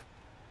think.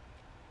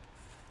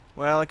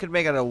 Well, I could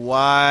make it a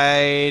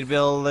wide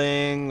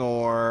building,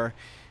 or,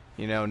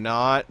 you know,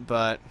 not,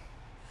 but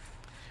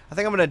I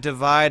think I'm going to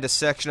divide a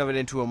section of it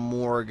into a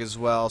morgue as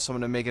well, so I'm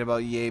going to make it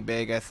about yay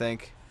big, I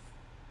think.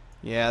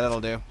 Yeah, that'll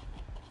do.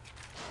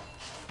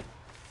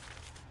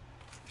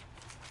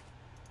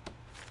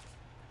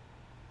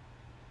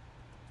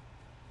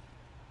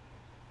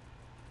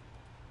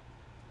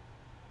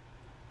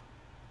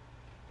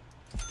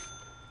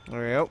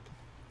 There we go.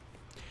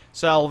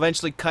 So I'll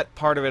eventually cut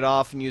part of it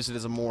off and use it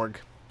as a morgue.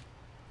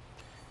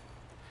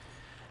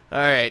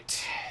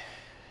 Alright.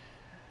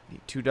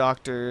 Need 2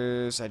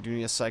 doctors. I do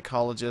need a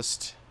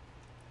psychologist.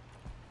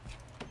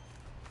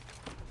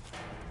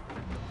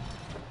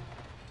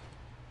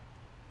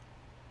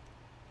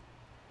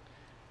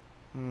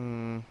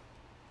 Hmm.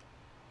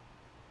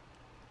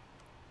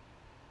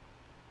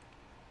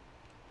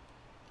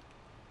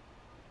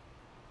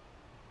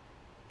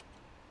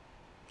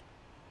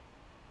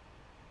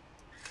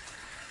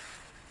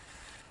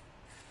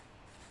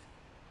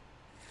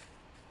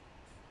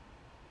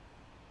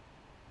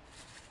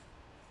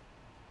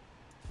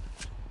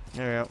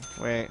 There we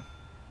go. Wait.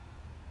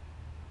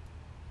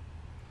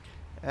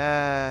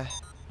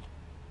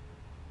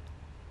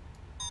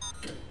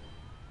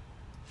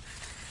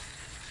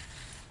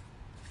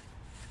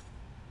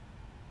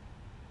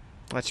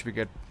 That should be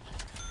good.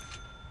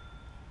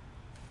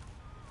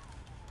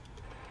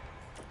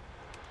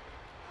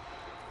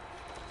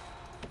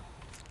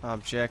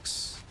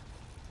 Objects.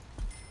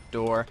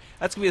 Door.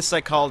 That's gonna be a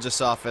psychologist's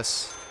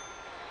office.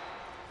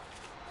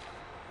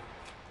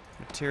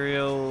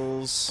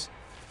 Materials.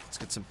 Let's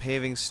get some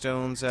paving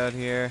stones out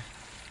here.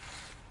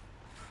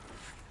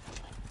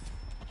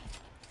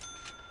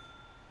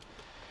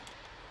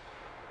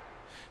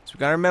 So we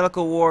got our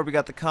medical ward, we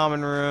got the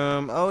common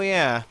room. Oh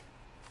yeah.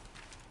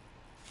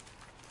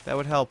 That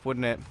would help,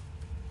 wouldn't it?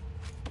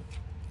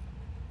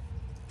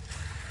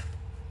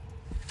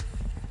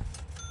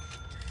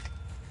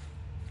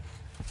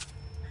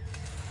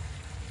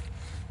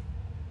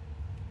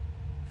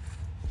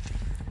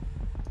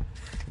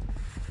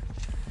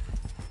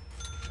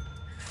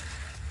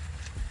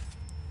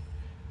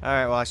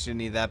 Alright, well I actually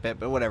need that bit,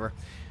 but whatever.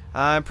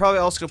 I'm probably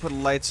also going to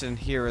put lights in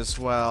here as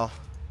well.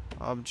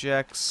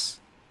 Objects.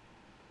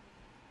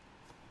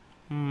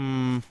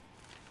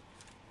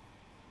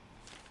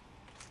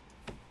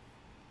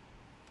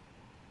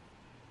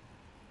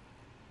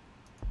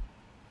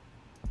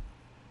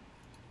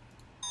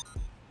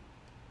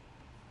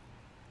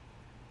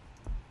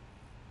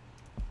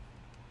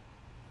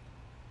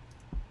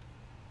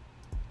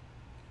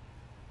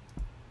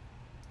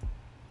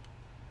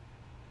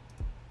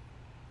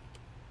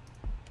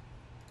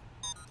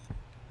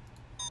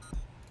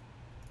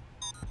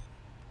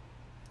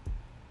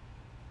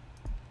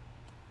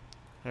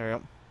 There we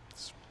go.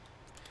 It's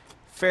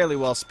fairly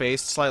well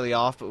spaced, slightly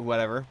off, but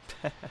whatever.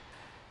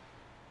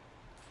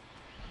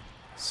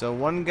 So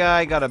one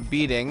guy got a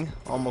beating,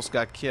 almost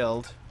got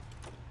killed.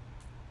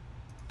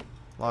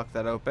 Lock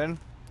that open.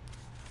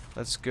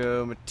 Let's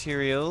go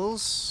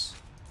materials.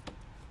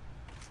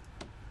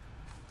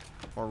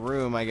 Or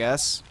room, I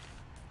guess.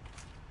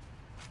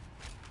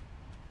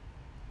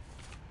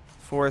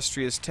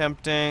 Forestry is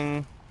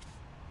tempting.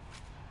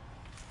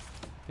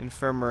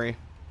 Infirmary.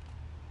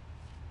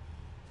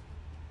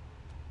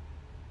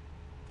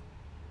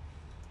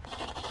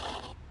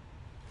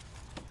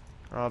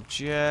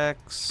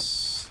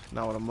 Objects.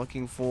 Not what I'm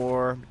looking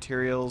for.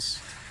 Materials.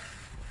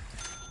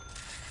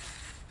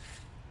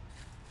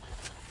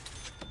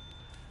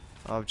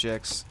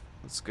 Objects.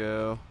 Let's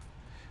go.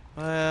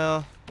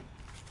 Well,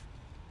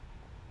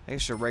 I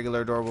guess a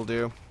regular door will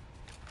do.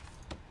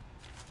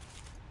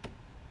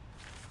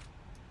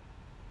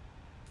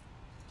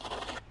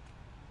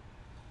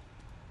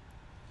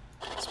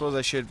 Suppose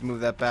I should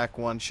move that back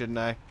one, shouldn't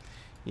I?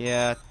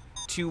 Yeah,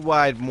 too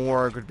wide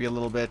morgue would be a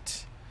little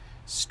bit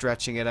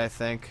stretching it, I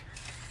think.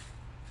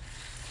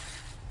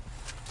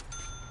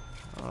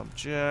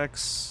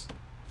 Objects.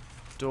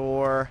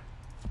 Door.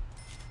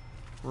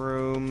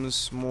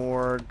 Rooms.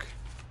 Morgue.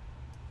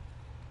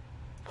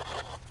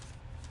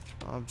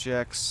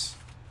 Objects.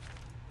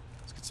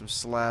 Let's get some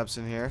slabs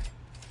in here.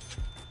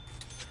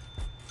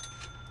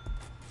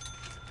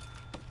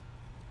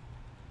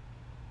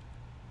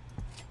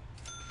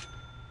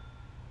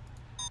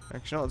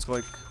 Actually, no, let's go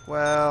like,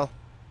 well...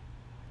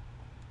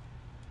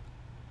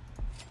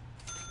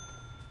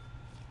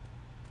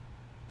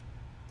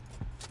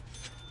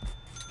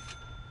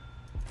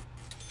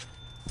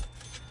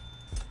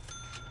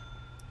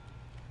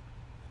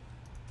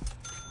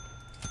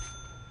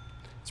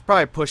 It's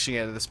probably pushing it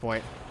at this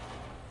point.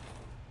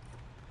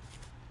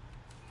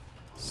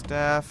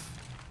 Staff.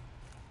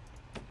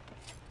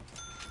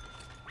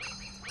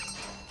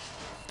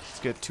 Let's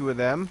get 2 of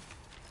them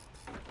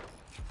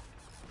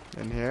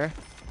in here.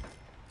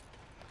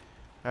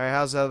 Alright,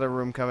 how's the other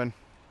room coming?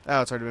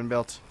 Oh, it's already been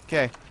built.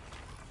 Okay.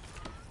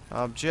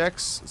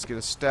 Objects. Let's get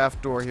a staff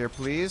door here,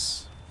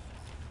 please.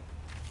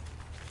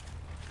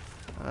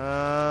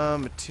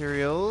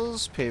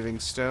 Materials. Paving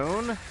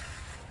stone.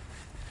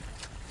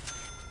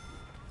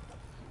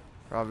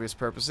 For obvious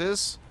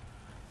purposes.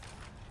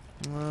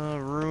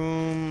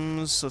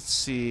 Rooms. Let's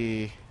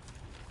see.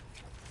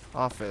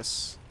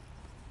 Office.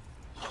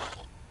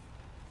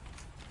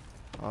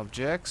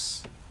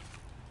 Objects.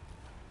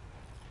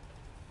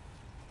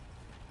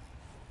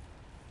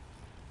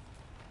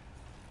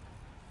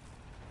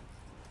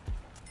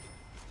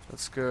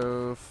 Let's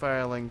go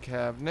filing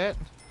cabinet.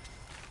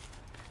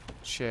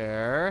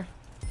 Chair.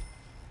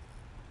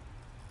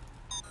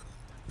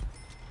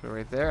 Go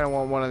right there. I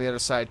want one on the other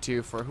side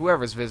too for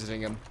whoever's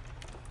visiting him.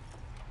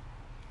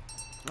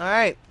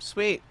 Alright,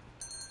 sweet.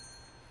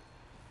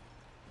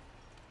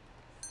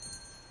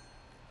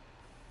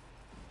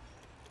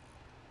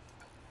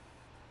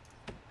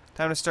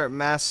 Time to start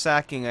mass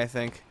sacking, I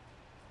think.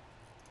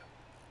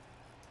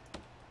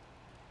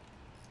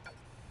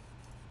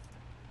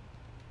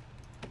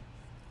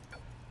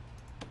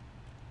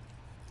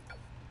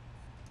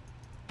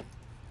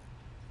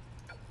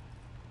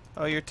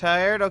 Oh, you're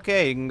tired?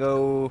 Okay, you can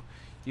go.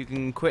 You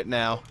can quit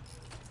now.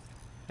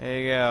 There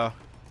you go.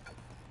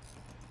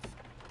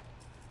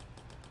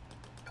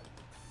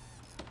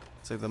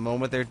 It's like the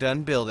moment they're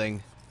done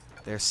building,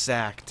 they're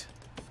sacked.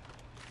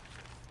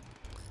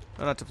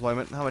 Oh, not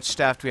deployment. How much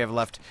staff do we have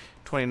left?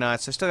 29.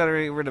 So I still gotta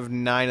get rid of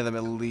 9 of them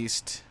at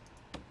least.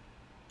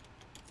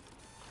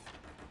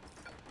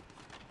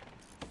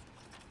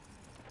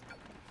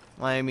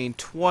 I mean,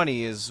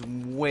 20 is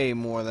way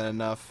more than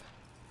enough.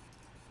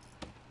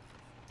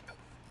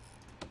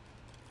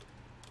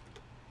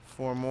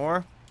 4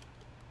 more,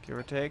 give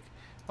or take.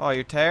 Oh,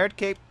 you're tired,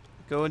 Cape?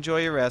 Go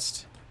enjoy your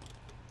rest.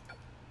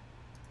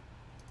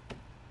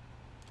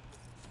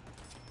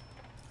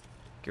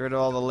 Get rid of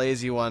all the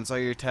lazy ones. Oh,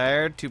 you're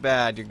tired? Too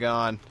bad, you're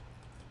gone.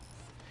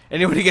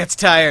 Anyone who gets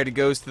tired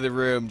goes to the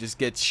room, just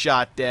gets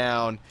shot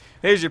down.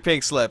 Here's your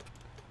pink slip.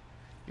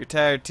 You're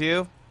tired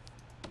too?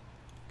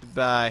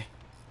 Goodbye.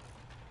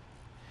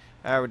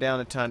 Alright, we're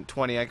down to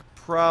 20. I could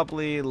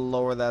probably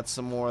lower that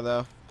some more,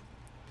 though.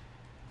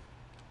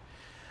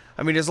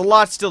 I mean, there's a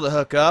lot still to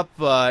hook up,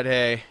 but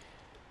hey,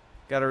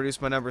 gotta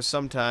reduce my numbers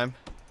sometime.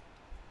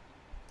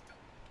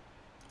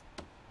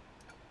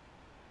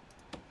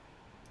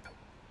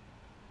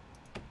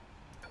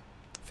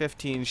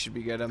 $15 should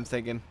be good, I'm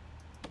thinking.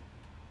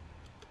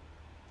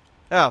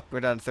 Oh, we're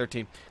down to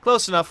 13.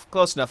 Close enough,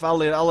 close enough. I'll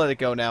let it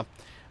go now.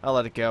 I'll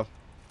let it go.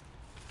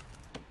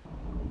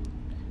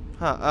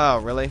 Huh,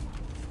 oh, really?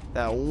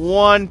 That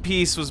one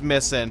piece was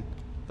missing.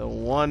 The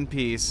one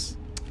piece.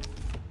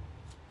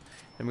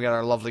 And we got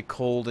our lovely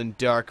cold and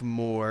dark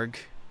morgue.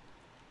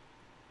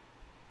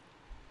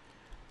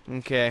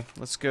 Okay,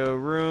 let's go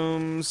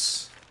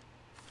rooms.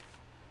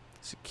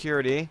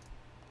 Security.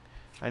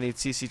 I need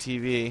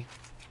CCTV.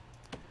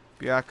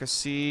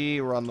 Bureaucracy,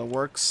 we're on the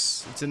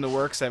works. It's in the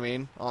works, I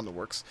mean. On the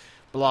works.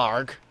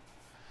 Blarg.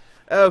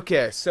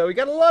 Okay, so we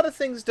got a lot of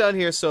things done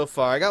here so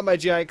far. I got my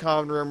giant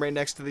common room right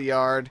next to the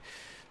yard.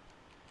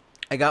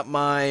 I got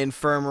my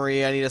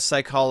infirmary. I need a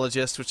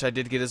psychologist, which I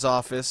did get his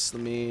office.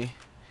 Let me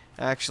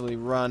actually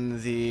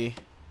run the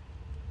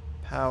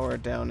power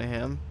down to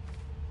him.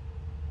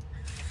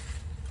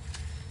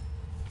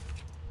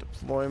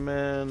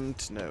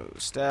 Deployment, no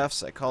staff,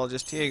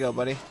 psychologist. Here you go,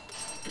 buddy.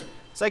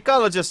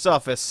 Psychologist's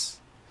office.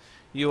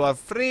 You are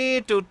free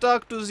to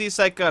talk to the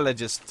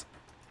psychologist.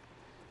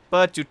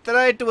 But you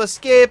try to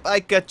escape,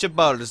 I cut your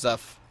balls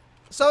off.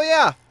 So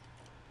yeah.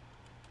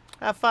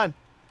 Have fun.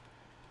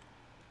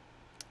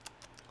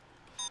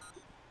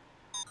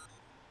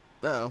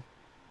 Uh-oh.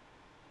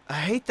 I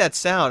hate that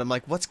sound. I'm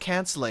like, what's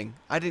canceling?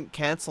 I didn't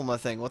cancel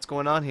nothing. What's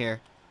going on here?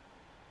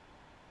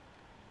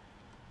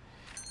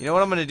 You know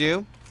what I'm gonna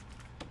do?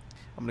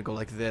 I'm gonna go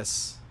like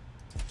this.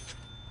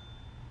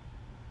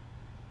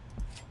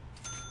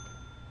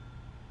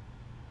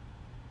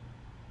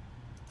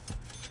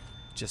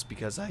 Just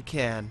because I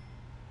can.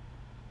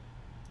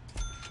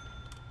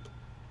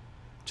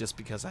 Just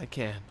because I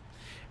can.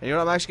 And you know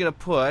what I'm actually gonna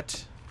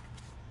put?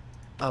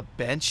 A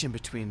bench in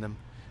between them.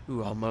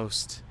 Ooh,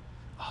 almost.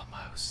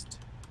 Almost.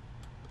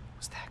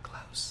 Was that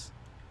close?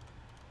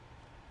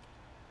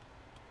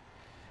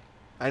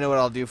 I know what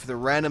I'll do for the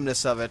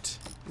randomness of it.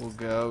 We'll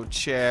go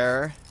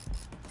chair,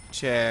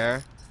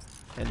 chair,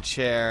 and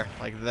chair,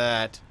 like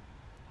that.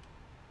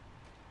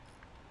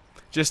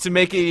 Just to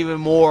make it even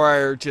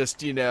more,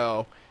 just, you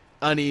know,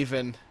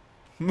 uneven.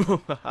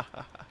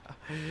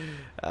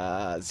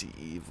 Ah, the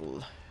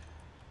evil.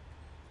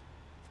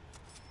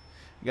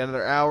 We got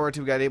another hour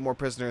until we got 8 more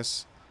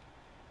prisoners.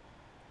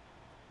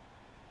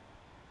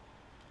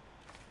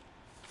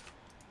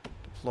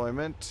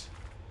 Deployment.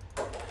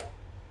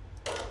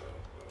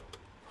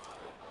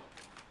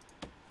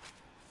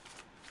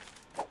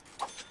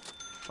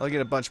 I'll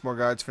get a bunch more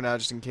guards for now,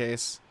 just in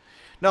case.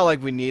 Not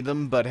like we need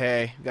them, but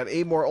hey, we got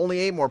 8 more. Only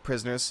 8 more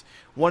prisoners.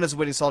 One is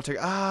waiting solitary.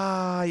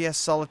 Ah, yes,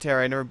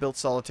 solitary. I never built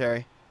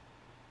solitary.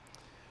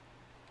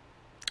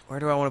 Where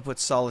do I want to put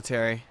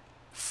solitary?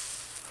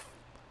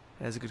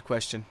 That's a good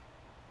question.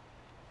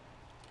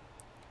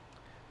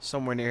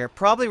 Somewhere near here.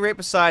 Probably right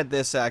beside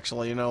this,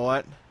 actually. You know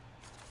what?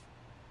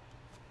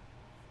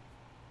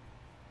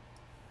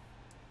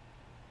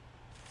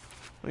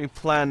 Let me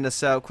plan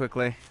this out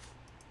quickly.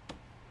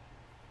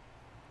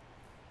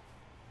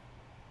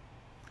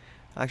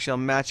 Actually, I'll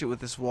match it with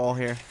this wall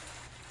here.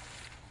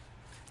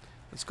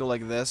 Let's go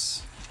like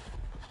this.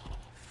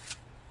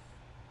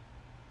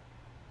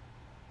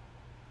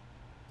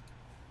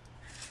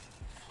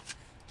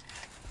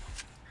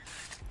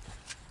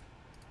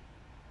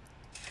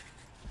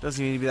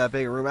 Doesn't need to be that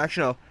big a room.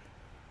 Actually,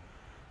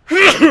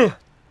 no.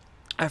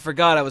 I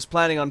forgot I was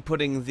planning on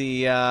putting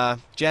the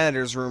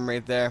janitor's room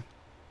right there.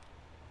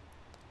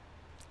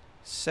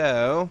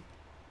 So,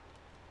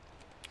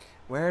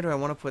 where do I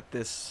want to put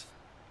this?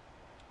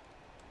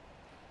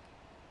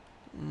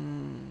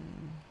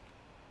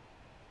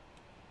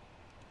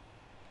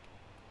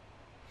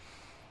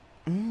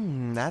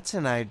 That's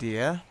an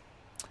idea.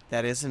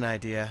 That is an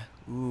idea.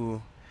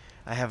 Ooh,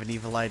 I have an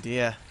evil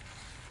idea.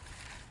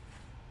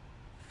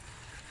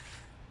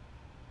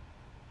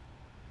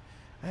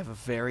 I have a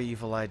very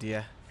evil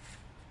idea.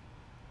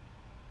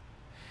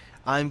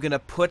 I'm gonna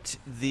put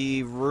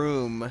the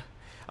room.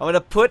 I'm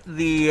gonna put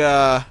the.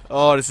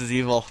 Oh, this is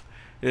evil.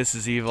 This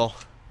is evil.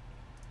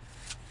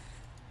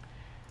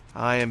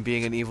 I am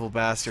being an evil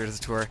bastard, as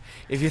it were.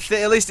 If you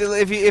at least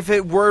if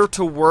it were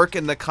to work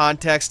in the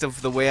context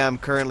of the way I'm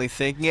currently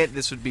thinking it,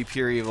 this would be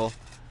pure evil.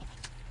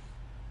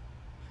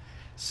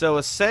 So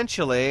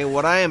essentially,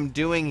 what I am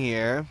doing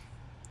here,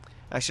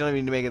 actually, I don't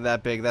need to make it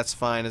that big. That's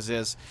fine as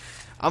is.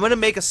 I'm gonna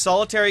make a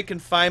solitary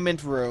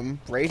confinement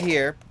room right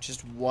here,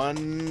 just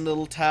one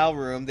little tile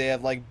room. They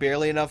have like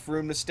barely enough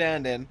room to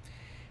stand in,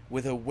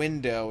 with a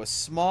window, a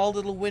small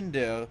little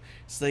window,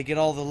 so they get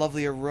all the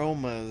lovely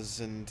aromas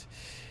and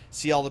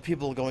see all the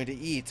people going to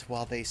eat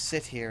while they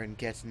sit here and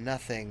get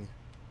nothing.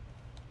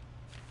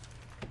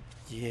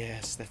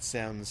 Yes, that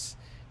sounds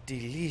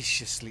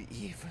deliciously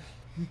evil.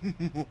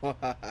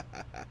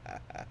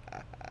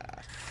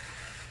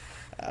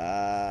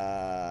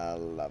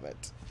 Love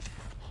it.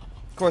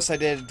 Of course I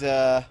did,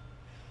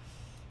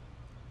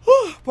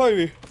 pardon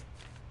me.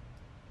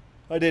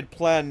 I did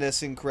plan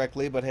this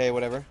incorrectly, but hey,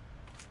 whatever.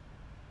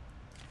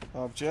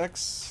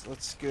 Objects.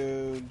 Let's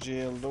go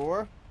jail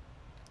door.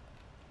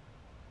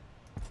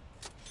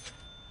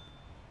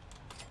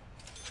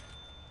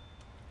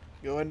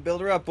 Go ahead and build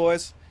her up,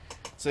 boys.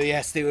 So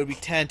yes, they would be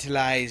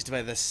tantalized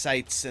by the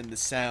sights and the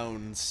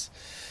sounds,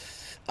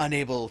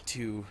 unable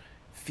to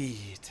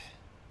feed.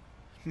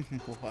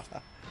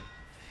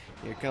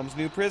 Here comes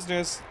new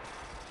prisoners.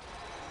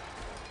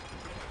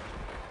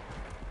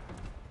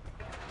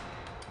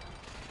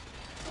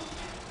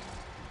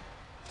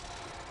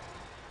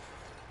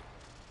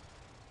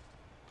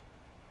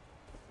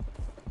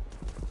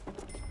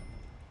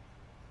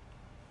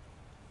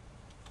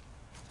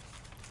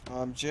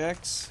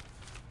 Objects.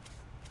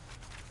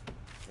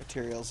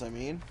 Materials, I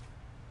mean.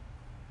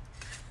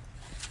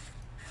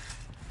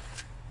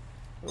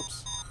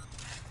 Oops.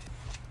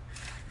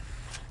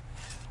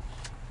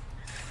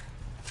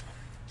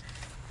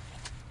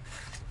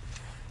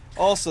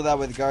 Also, that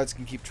way the guards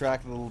can keep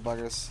track of the little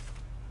buggers.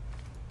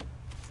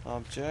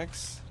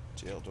 Objects.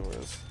 Jail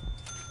doors.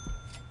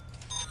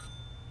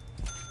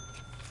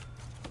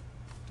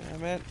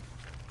 Damn it.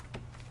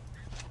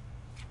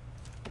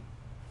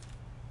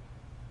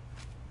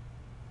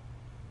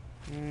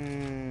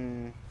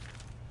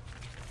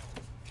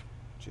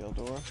 Jail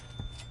door.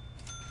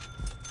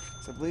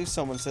 So I believe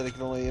someone said it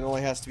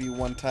only has to be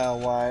one tile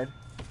wide.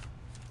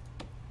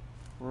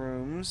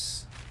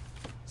 Rooms.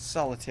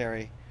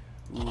 Solitary.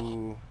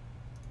 Ooh.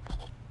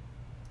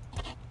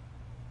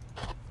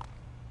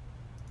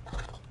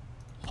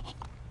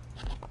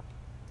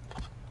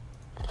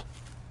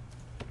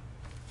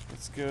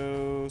 Let's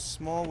go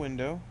small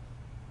window.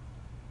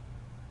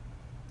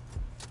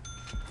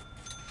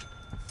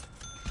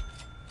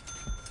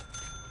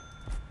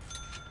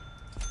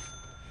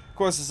 Of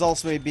course, it's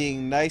also me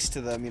being nice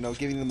to them, you know,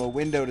 giving them a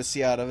window to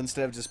see out of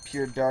instead of just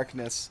pure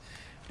darkness.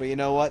 But you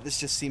know what? This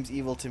just seems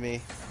evil to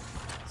me.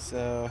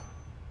 So,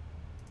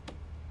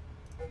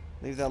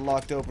 leave that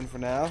locked open for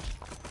now.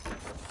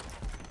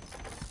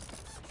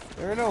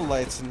 There are no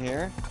lights in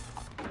here.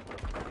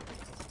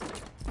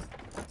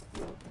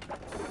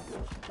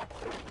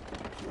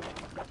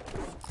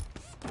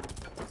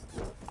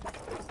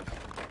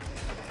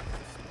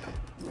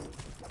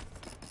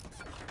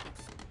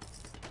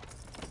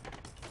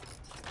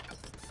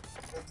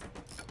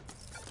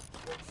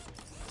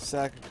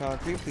 Sack of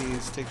concrete,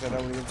 please take that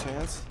out when you get a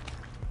chance.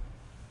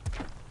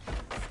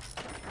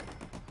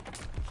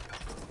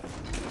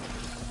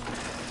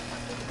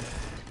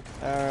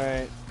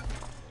 Alright.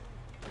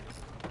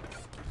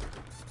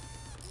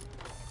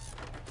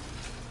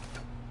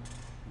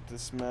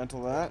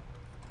 Dismantle that.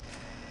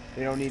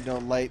 They don't need no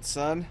light,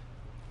 son.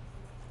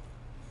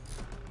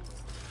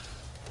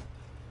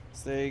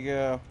 So there you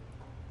go.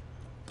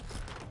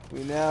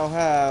 We now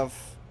have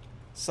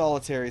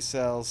solitary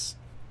cells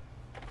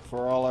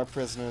for all our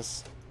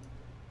prisoners.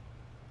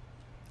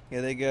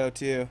 Here they go,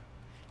 too.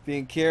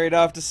 Being carried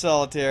off to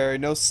solitary.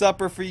 No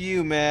supper for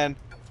you, man.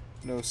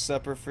 No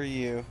supper for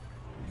you.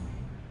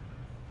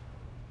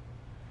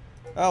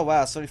 Oh,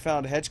 wow. Somebody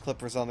found hedge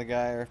clippers on the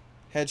guy, or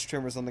hedge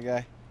trimmers on the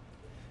guy.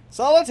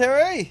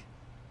 Solitary!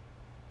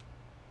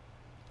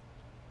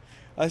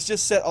 Let's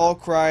just set all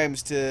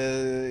crimes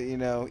to, you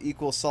know,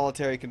 equal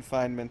solitary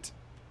confinement.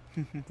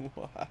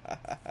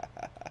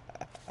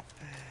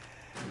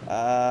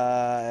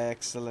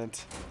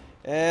 Excellent.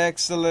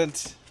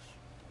 Excellent.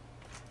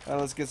 Now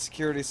let's get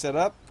security set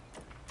up.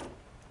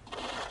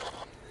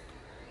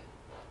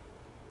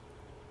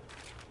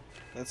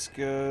 Let's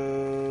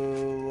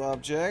go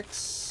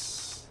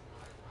objects.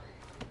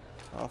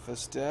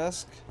 Office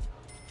desk.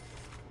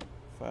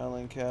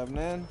 Filing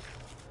cabinet.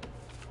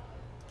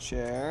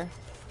 Chair.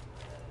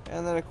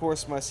 And then of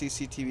course my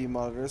CCTV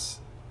monitors.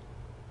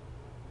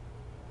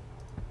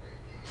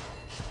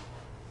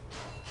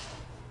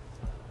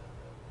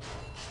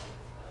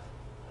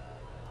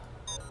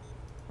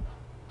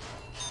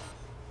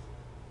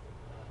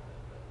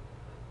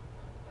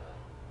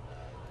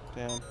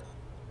 Damn.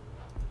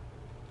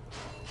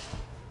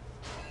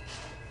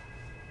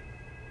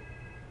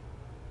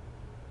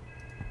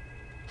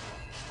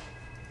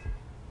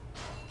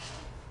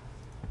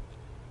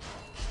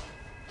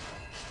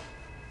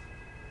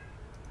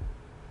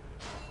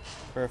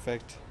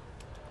 Perfect.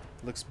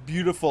 Looks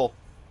beautiful.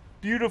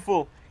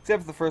 Beautiful.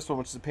 Except for the first one,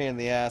 which is a pain in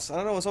the ass. I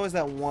don't know, it's always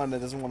that one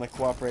that doesn't want to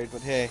cooperate,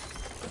 but hey,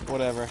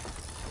 whatever.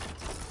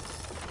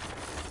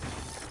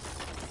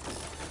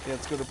 Okay,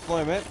 let's go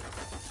deployment.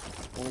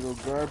 I want to go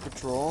guard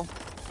patrol.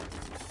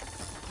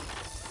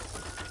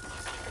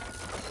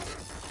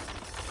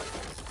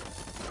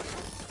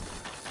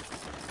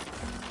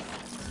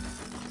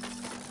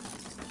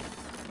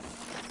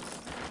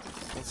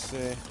 Let's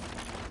see.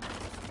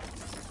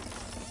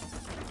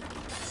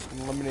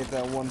 Eliminate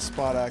that one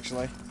spot,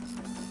 actually.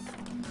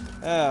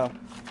 Oh,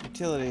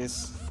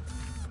 utilities.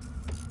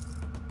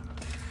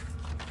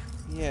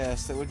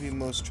 Yes, that would be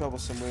most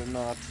troublesome, would it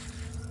not?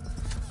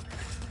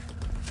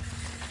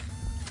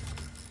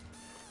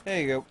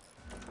 There you go.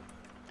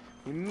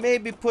 We may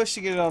be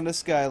pushing it on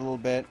this guy a little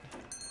bit.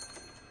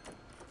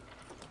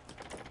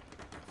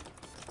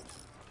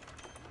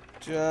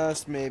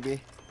 Just maybe.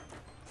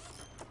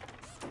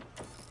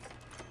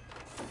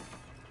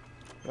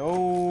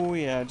 Oh,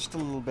 yeah, just a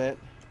little bit.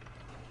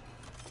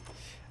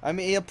 I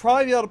mean, he'll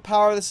probably be able to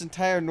power this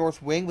entire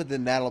north wing, but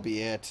then that'll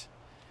be it.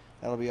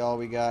 That'll be all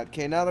we got.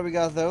 Okay, now that we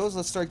got those,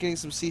 let's start getting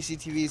some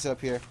CCTVs up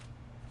here.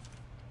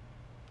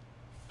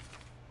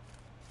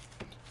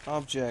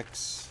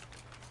 Objects.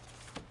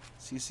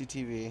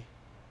 CCTV.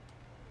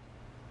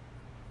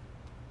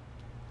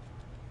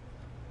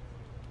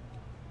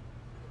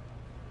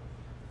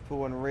 Put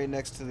one right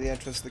next to the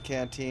entrance to the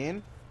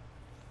canteen.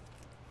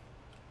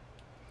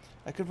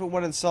 I could put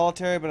one in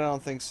solitary, but I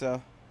don't think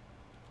so.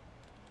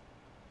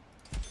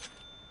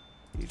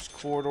 Each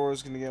corridor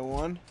is going to get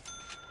one.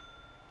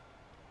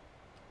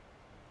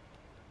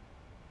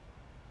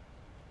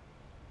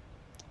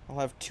 I'll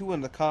have two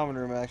in the common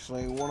room,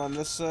 actually. One on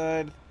this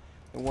side,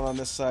 and one on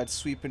this side,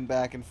 sweeping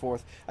back and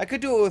forth. I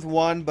could do it with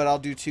one, but I'll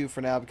do two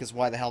for now, because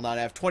why the hell not?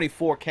 I have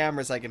 24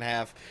 cameras I can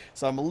have,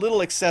 so I'm a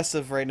little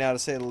excessive right now, to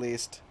say the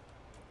least.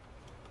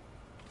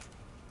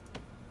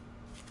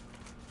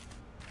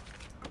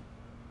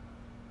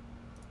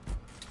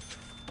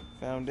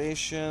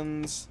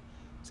 Foundations.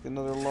 Let's get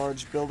another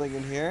large building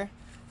in here.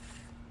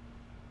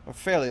 Or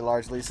fairly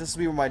large, at least. This will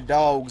be where my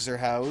dogs are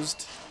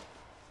housed.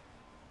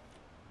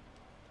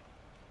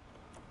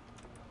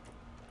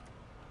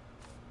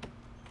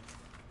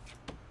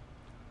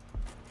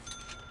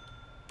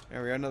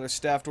 There we go, another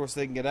staff door so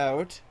they can get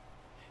out.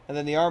 And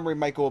then the armory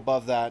might go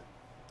above that,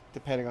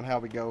 depending on how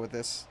we go with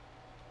this.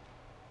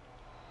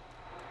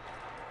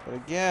 But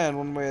again,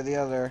 one way or the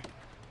other,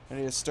 I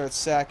need to start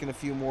sacking a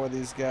few more of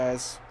these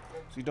guys.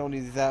 So we don't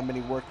need that many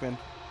workmen.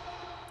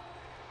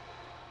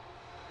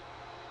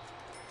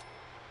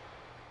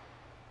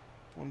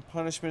 One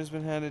punishment has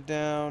been handed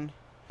down.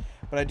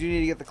 But I do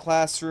need to get the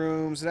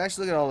classrooms. And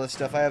actually, look at all this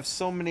stuff. I have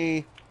so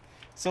many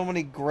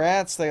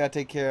grants that I gotta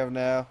take care of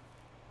now.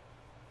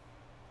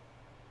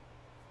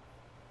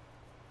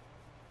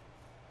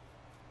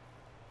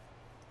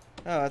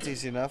 Oh, that's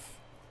easy enough.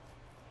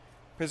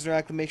 Prisoner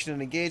acclimation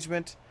and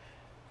engagement.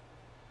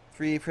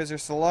 3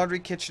 prisoners to the laundry,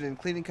 kitchen, and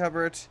cleaning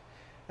cupboard.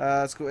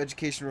 Let's go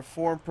education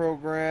reform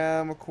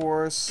program, of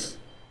course.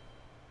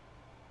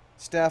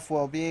 Staff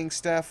well-being,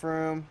 staff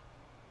room.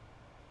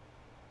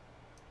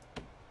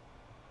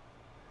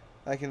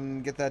 I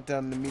can get that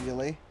done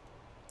immediately.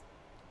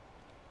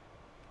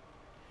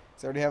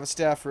 So I already have a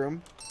staff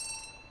room.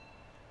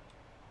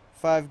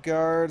 5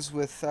 guards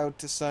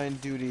without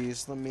assigned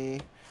duties. Let me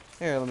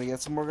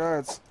get some more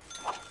guards.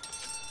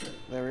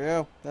 There we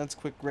go. That's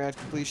quick grant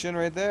completion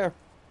right there.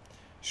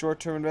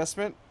 Short-term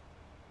investment.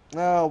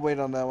 I'll wait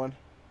on that one.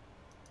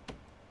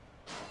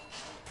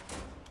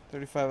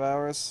 35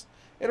 hours.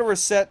 It'll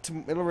reset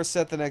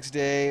the next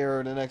day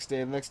or the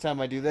next time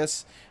I do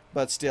this,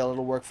 but still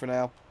it'll work for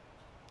now.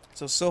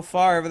 So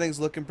far everything's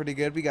looking pretty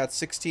good. We got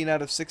 16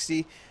 out of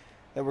 60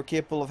 that we're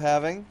capable of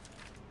having.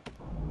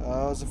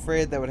 I was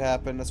afraid that would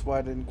happen. That's why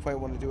I didn't quite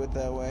want to do it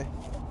that way.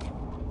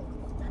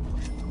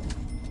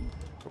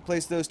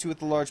 Replace those 2 with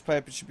the large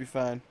pipe, it should be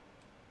fine.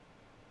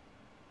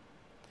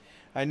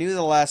 I knew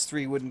the last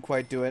 3 wouldn't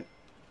quite do it.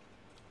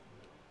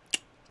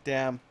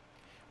 Damn.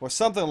 Or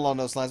something along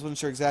those lines. Wasn't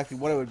sure exactly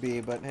what it would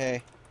be, but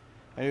hey.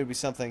 I knew it would be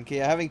something. Okay,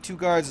 having 2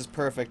 guards is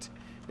perfect.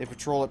 They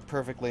patrol it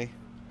perfectly.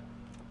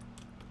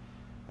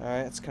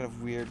 Alright, it's kind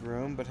of a weird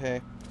room, but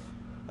hey.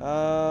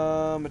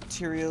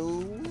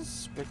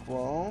 Materials. Brick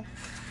wall.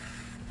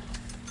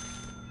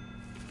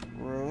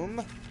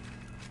 Room.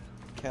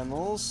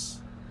 Kennels.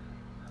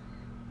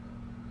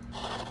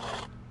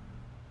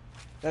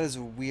 That is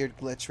a weird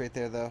glitch right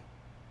there, though.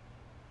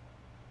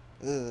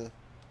 Ugh.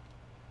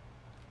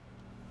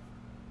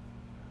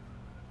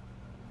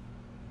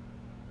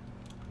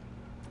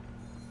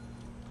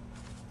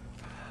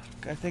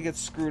 I think it's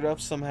screwed up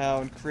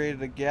somehow and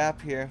created a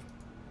gap here.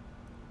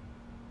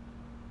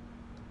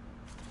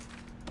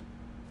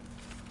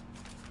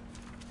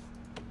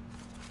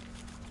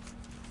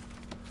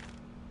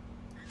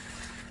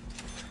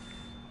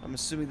 I'm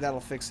assuming that'll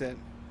fix it.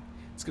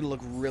 It's gonna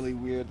look really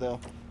weird, though.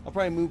 I'll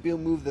probably be able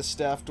to move the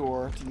staff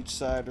door to each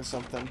side or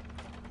something.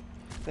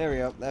 There we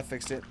go. That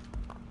fixed it.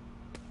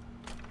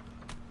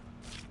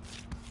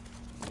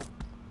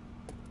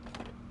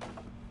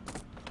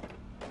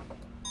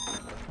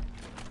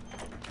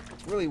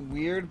 really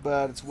weird,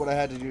 but it's what I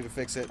had to do to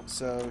fix it,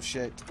 so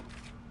shit.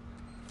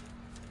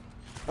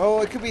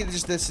 Oh, it could be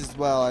just this as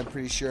well, I'm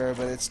pretty sure,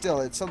 but it's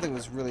something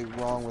was really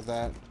wrong with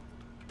that.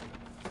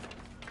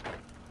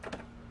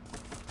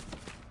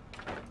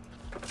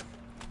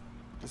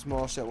 Just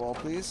demolish that wall,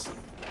 please.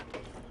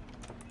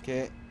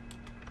 Okay.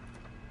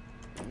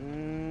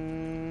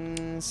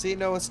 See,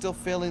 no, it's still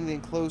failing the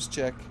enclosed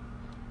check.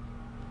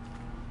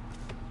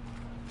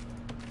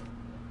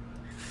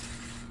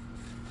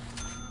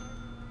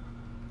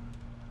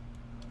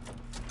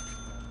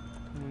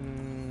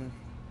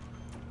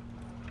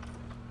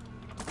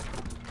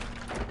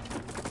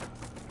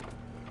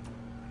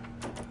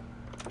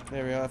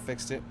 There we go, I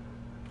fixed it.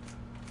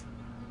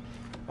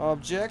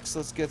 Objects,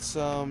 let's get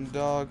some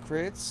dog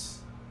crates.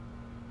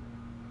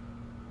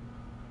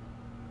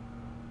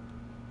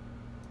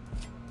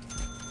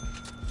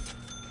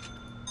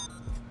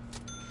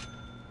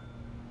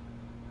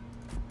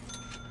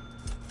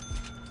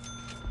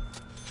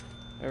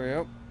 There we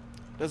go.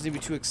 Doesn't need to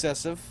be too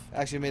excessive.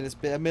 Actually,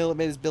 I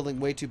made this building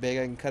way too big.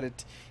 I can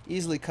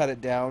easily cut it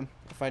down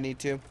if I need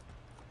to.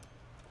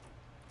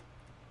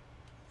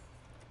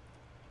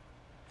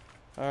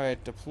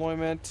 Alright,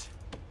 deployment.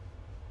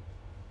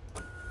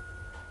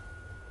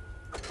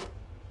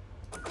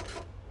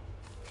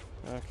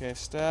 Okay,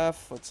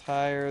 staff. Let's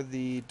hire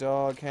the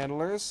dog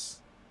handlers.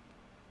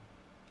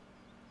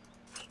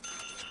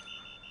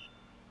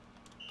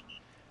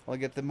 I'll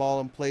get them all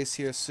in place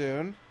here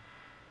soon.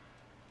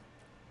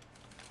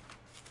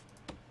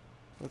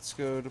 Let's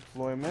go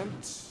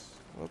deployment.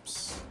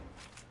 Whoops.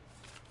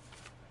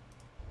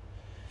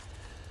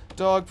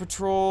 Dog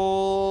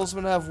patrols.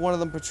 I'm gonna have one of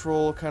them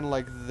patrol kind of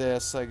like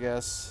this, I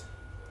guess.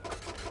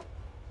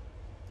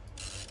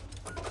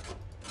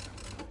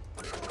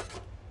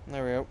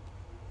 There we go.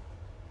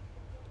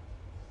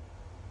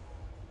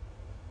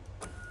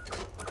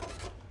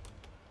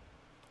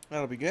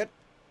 That'll be good.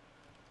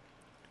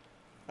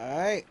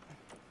 Alright.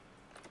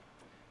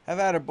 Have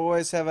at her,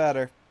 boys. Have at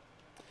her.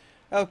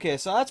 Okay,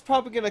 so that's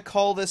probably going to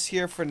call this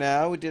here for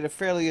now. We did a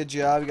fairly good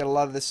job. We got a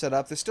lot of this set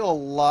up. There's still a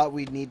lot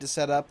we need to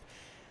set up.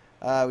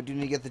 We do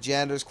need to get the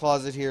janitor's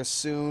closet here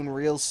soon,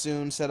 real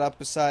soon, set up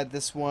beside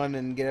this one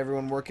and get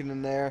everyone working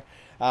in there.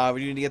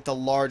 We need to get the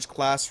large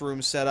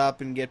classroom set up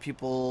and get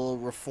people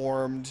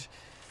reformed.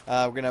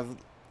 We're going to have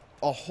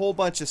a whole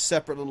bunch of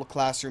separate little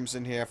classrooms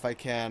in here if I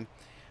can.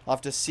 I'll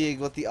have to see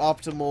what the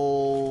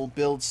optimal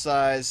build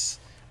size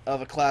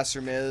of a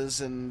classroom is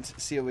and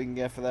see what we can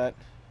get for that.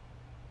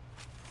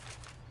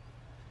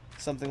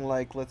 Something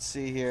like, let's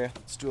see here,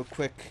 let's do a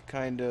quick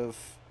kind of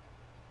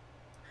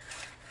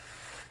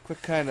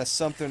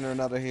something or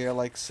another here,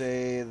 like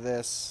say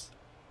this.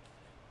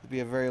 It'd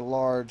be a very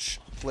large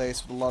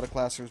place with a lot of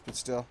classrooms, but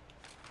still.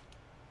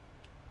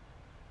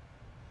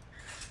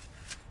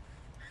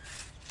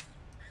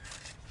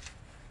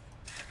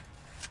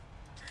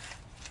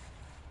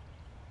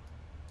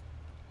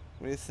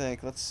 What do you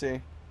think? Let's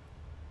see.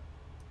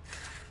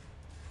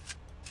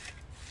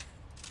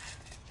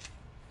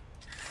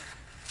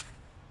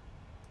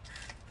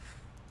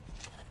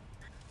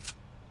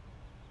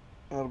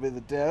 That'll be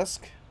the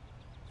desk.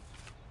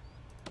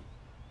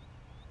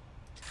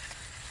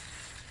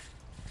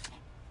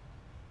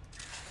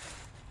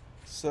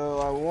 So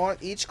I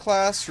want each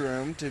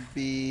classroom to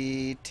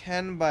be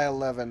 10 by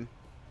 11.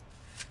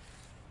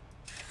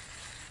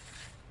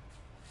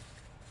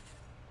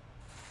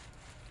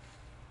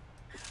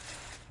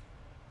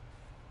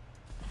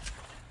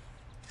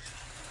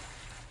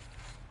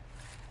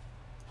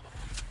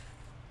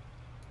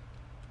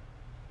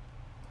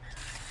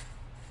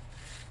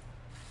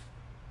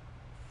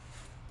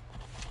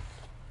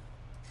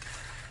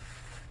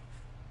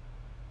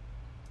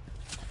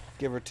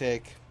 Give or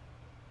take.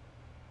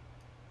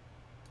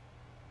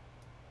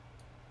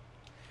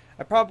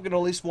 I probably gonna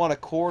at least want a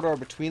corridor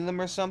between them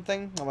or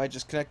something. I might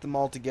just connect them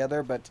all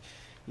together, but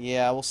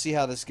yeah, we'll see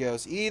how this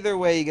goes. Either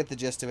way, you get the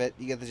gist of it.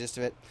 You get the gist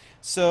of it.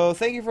 So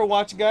thank you for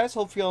watching, guys.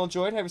 Hope you all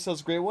enjoyed. Have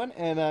yourselves a great one,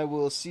 and I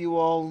will see you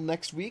all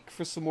next week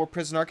for some more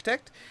Prison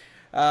Architect.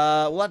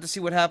 We'll have to see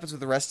what happens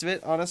with the rest of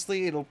it.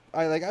 Honestly,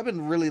 I've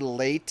been really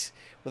late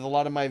with a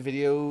lot of my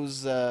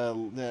videos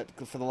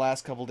for the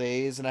last couple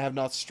days, and I have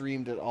not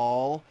streamed at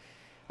all.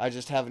 I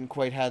just haven't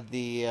quite had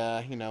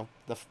the you know,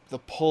 the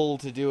pull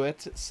to do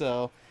it.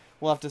 So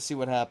we'll have to see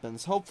what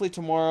happens. Hopefully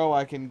tomorrow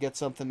I can get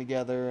something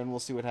together, and we'll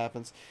see what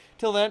happens.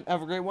 Till then,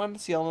 have a great one.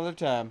 See y'all another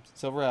time.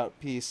 Silver out.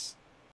 Peace.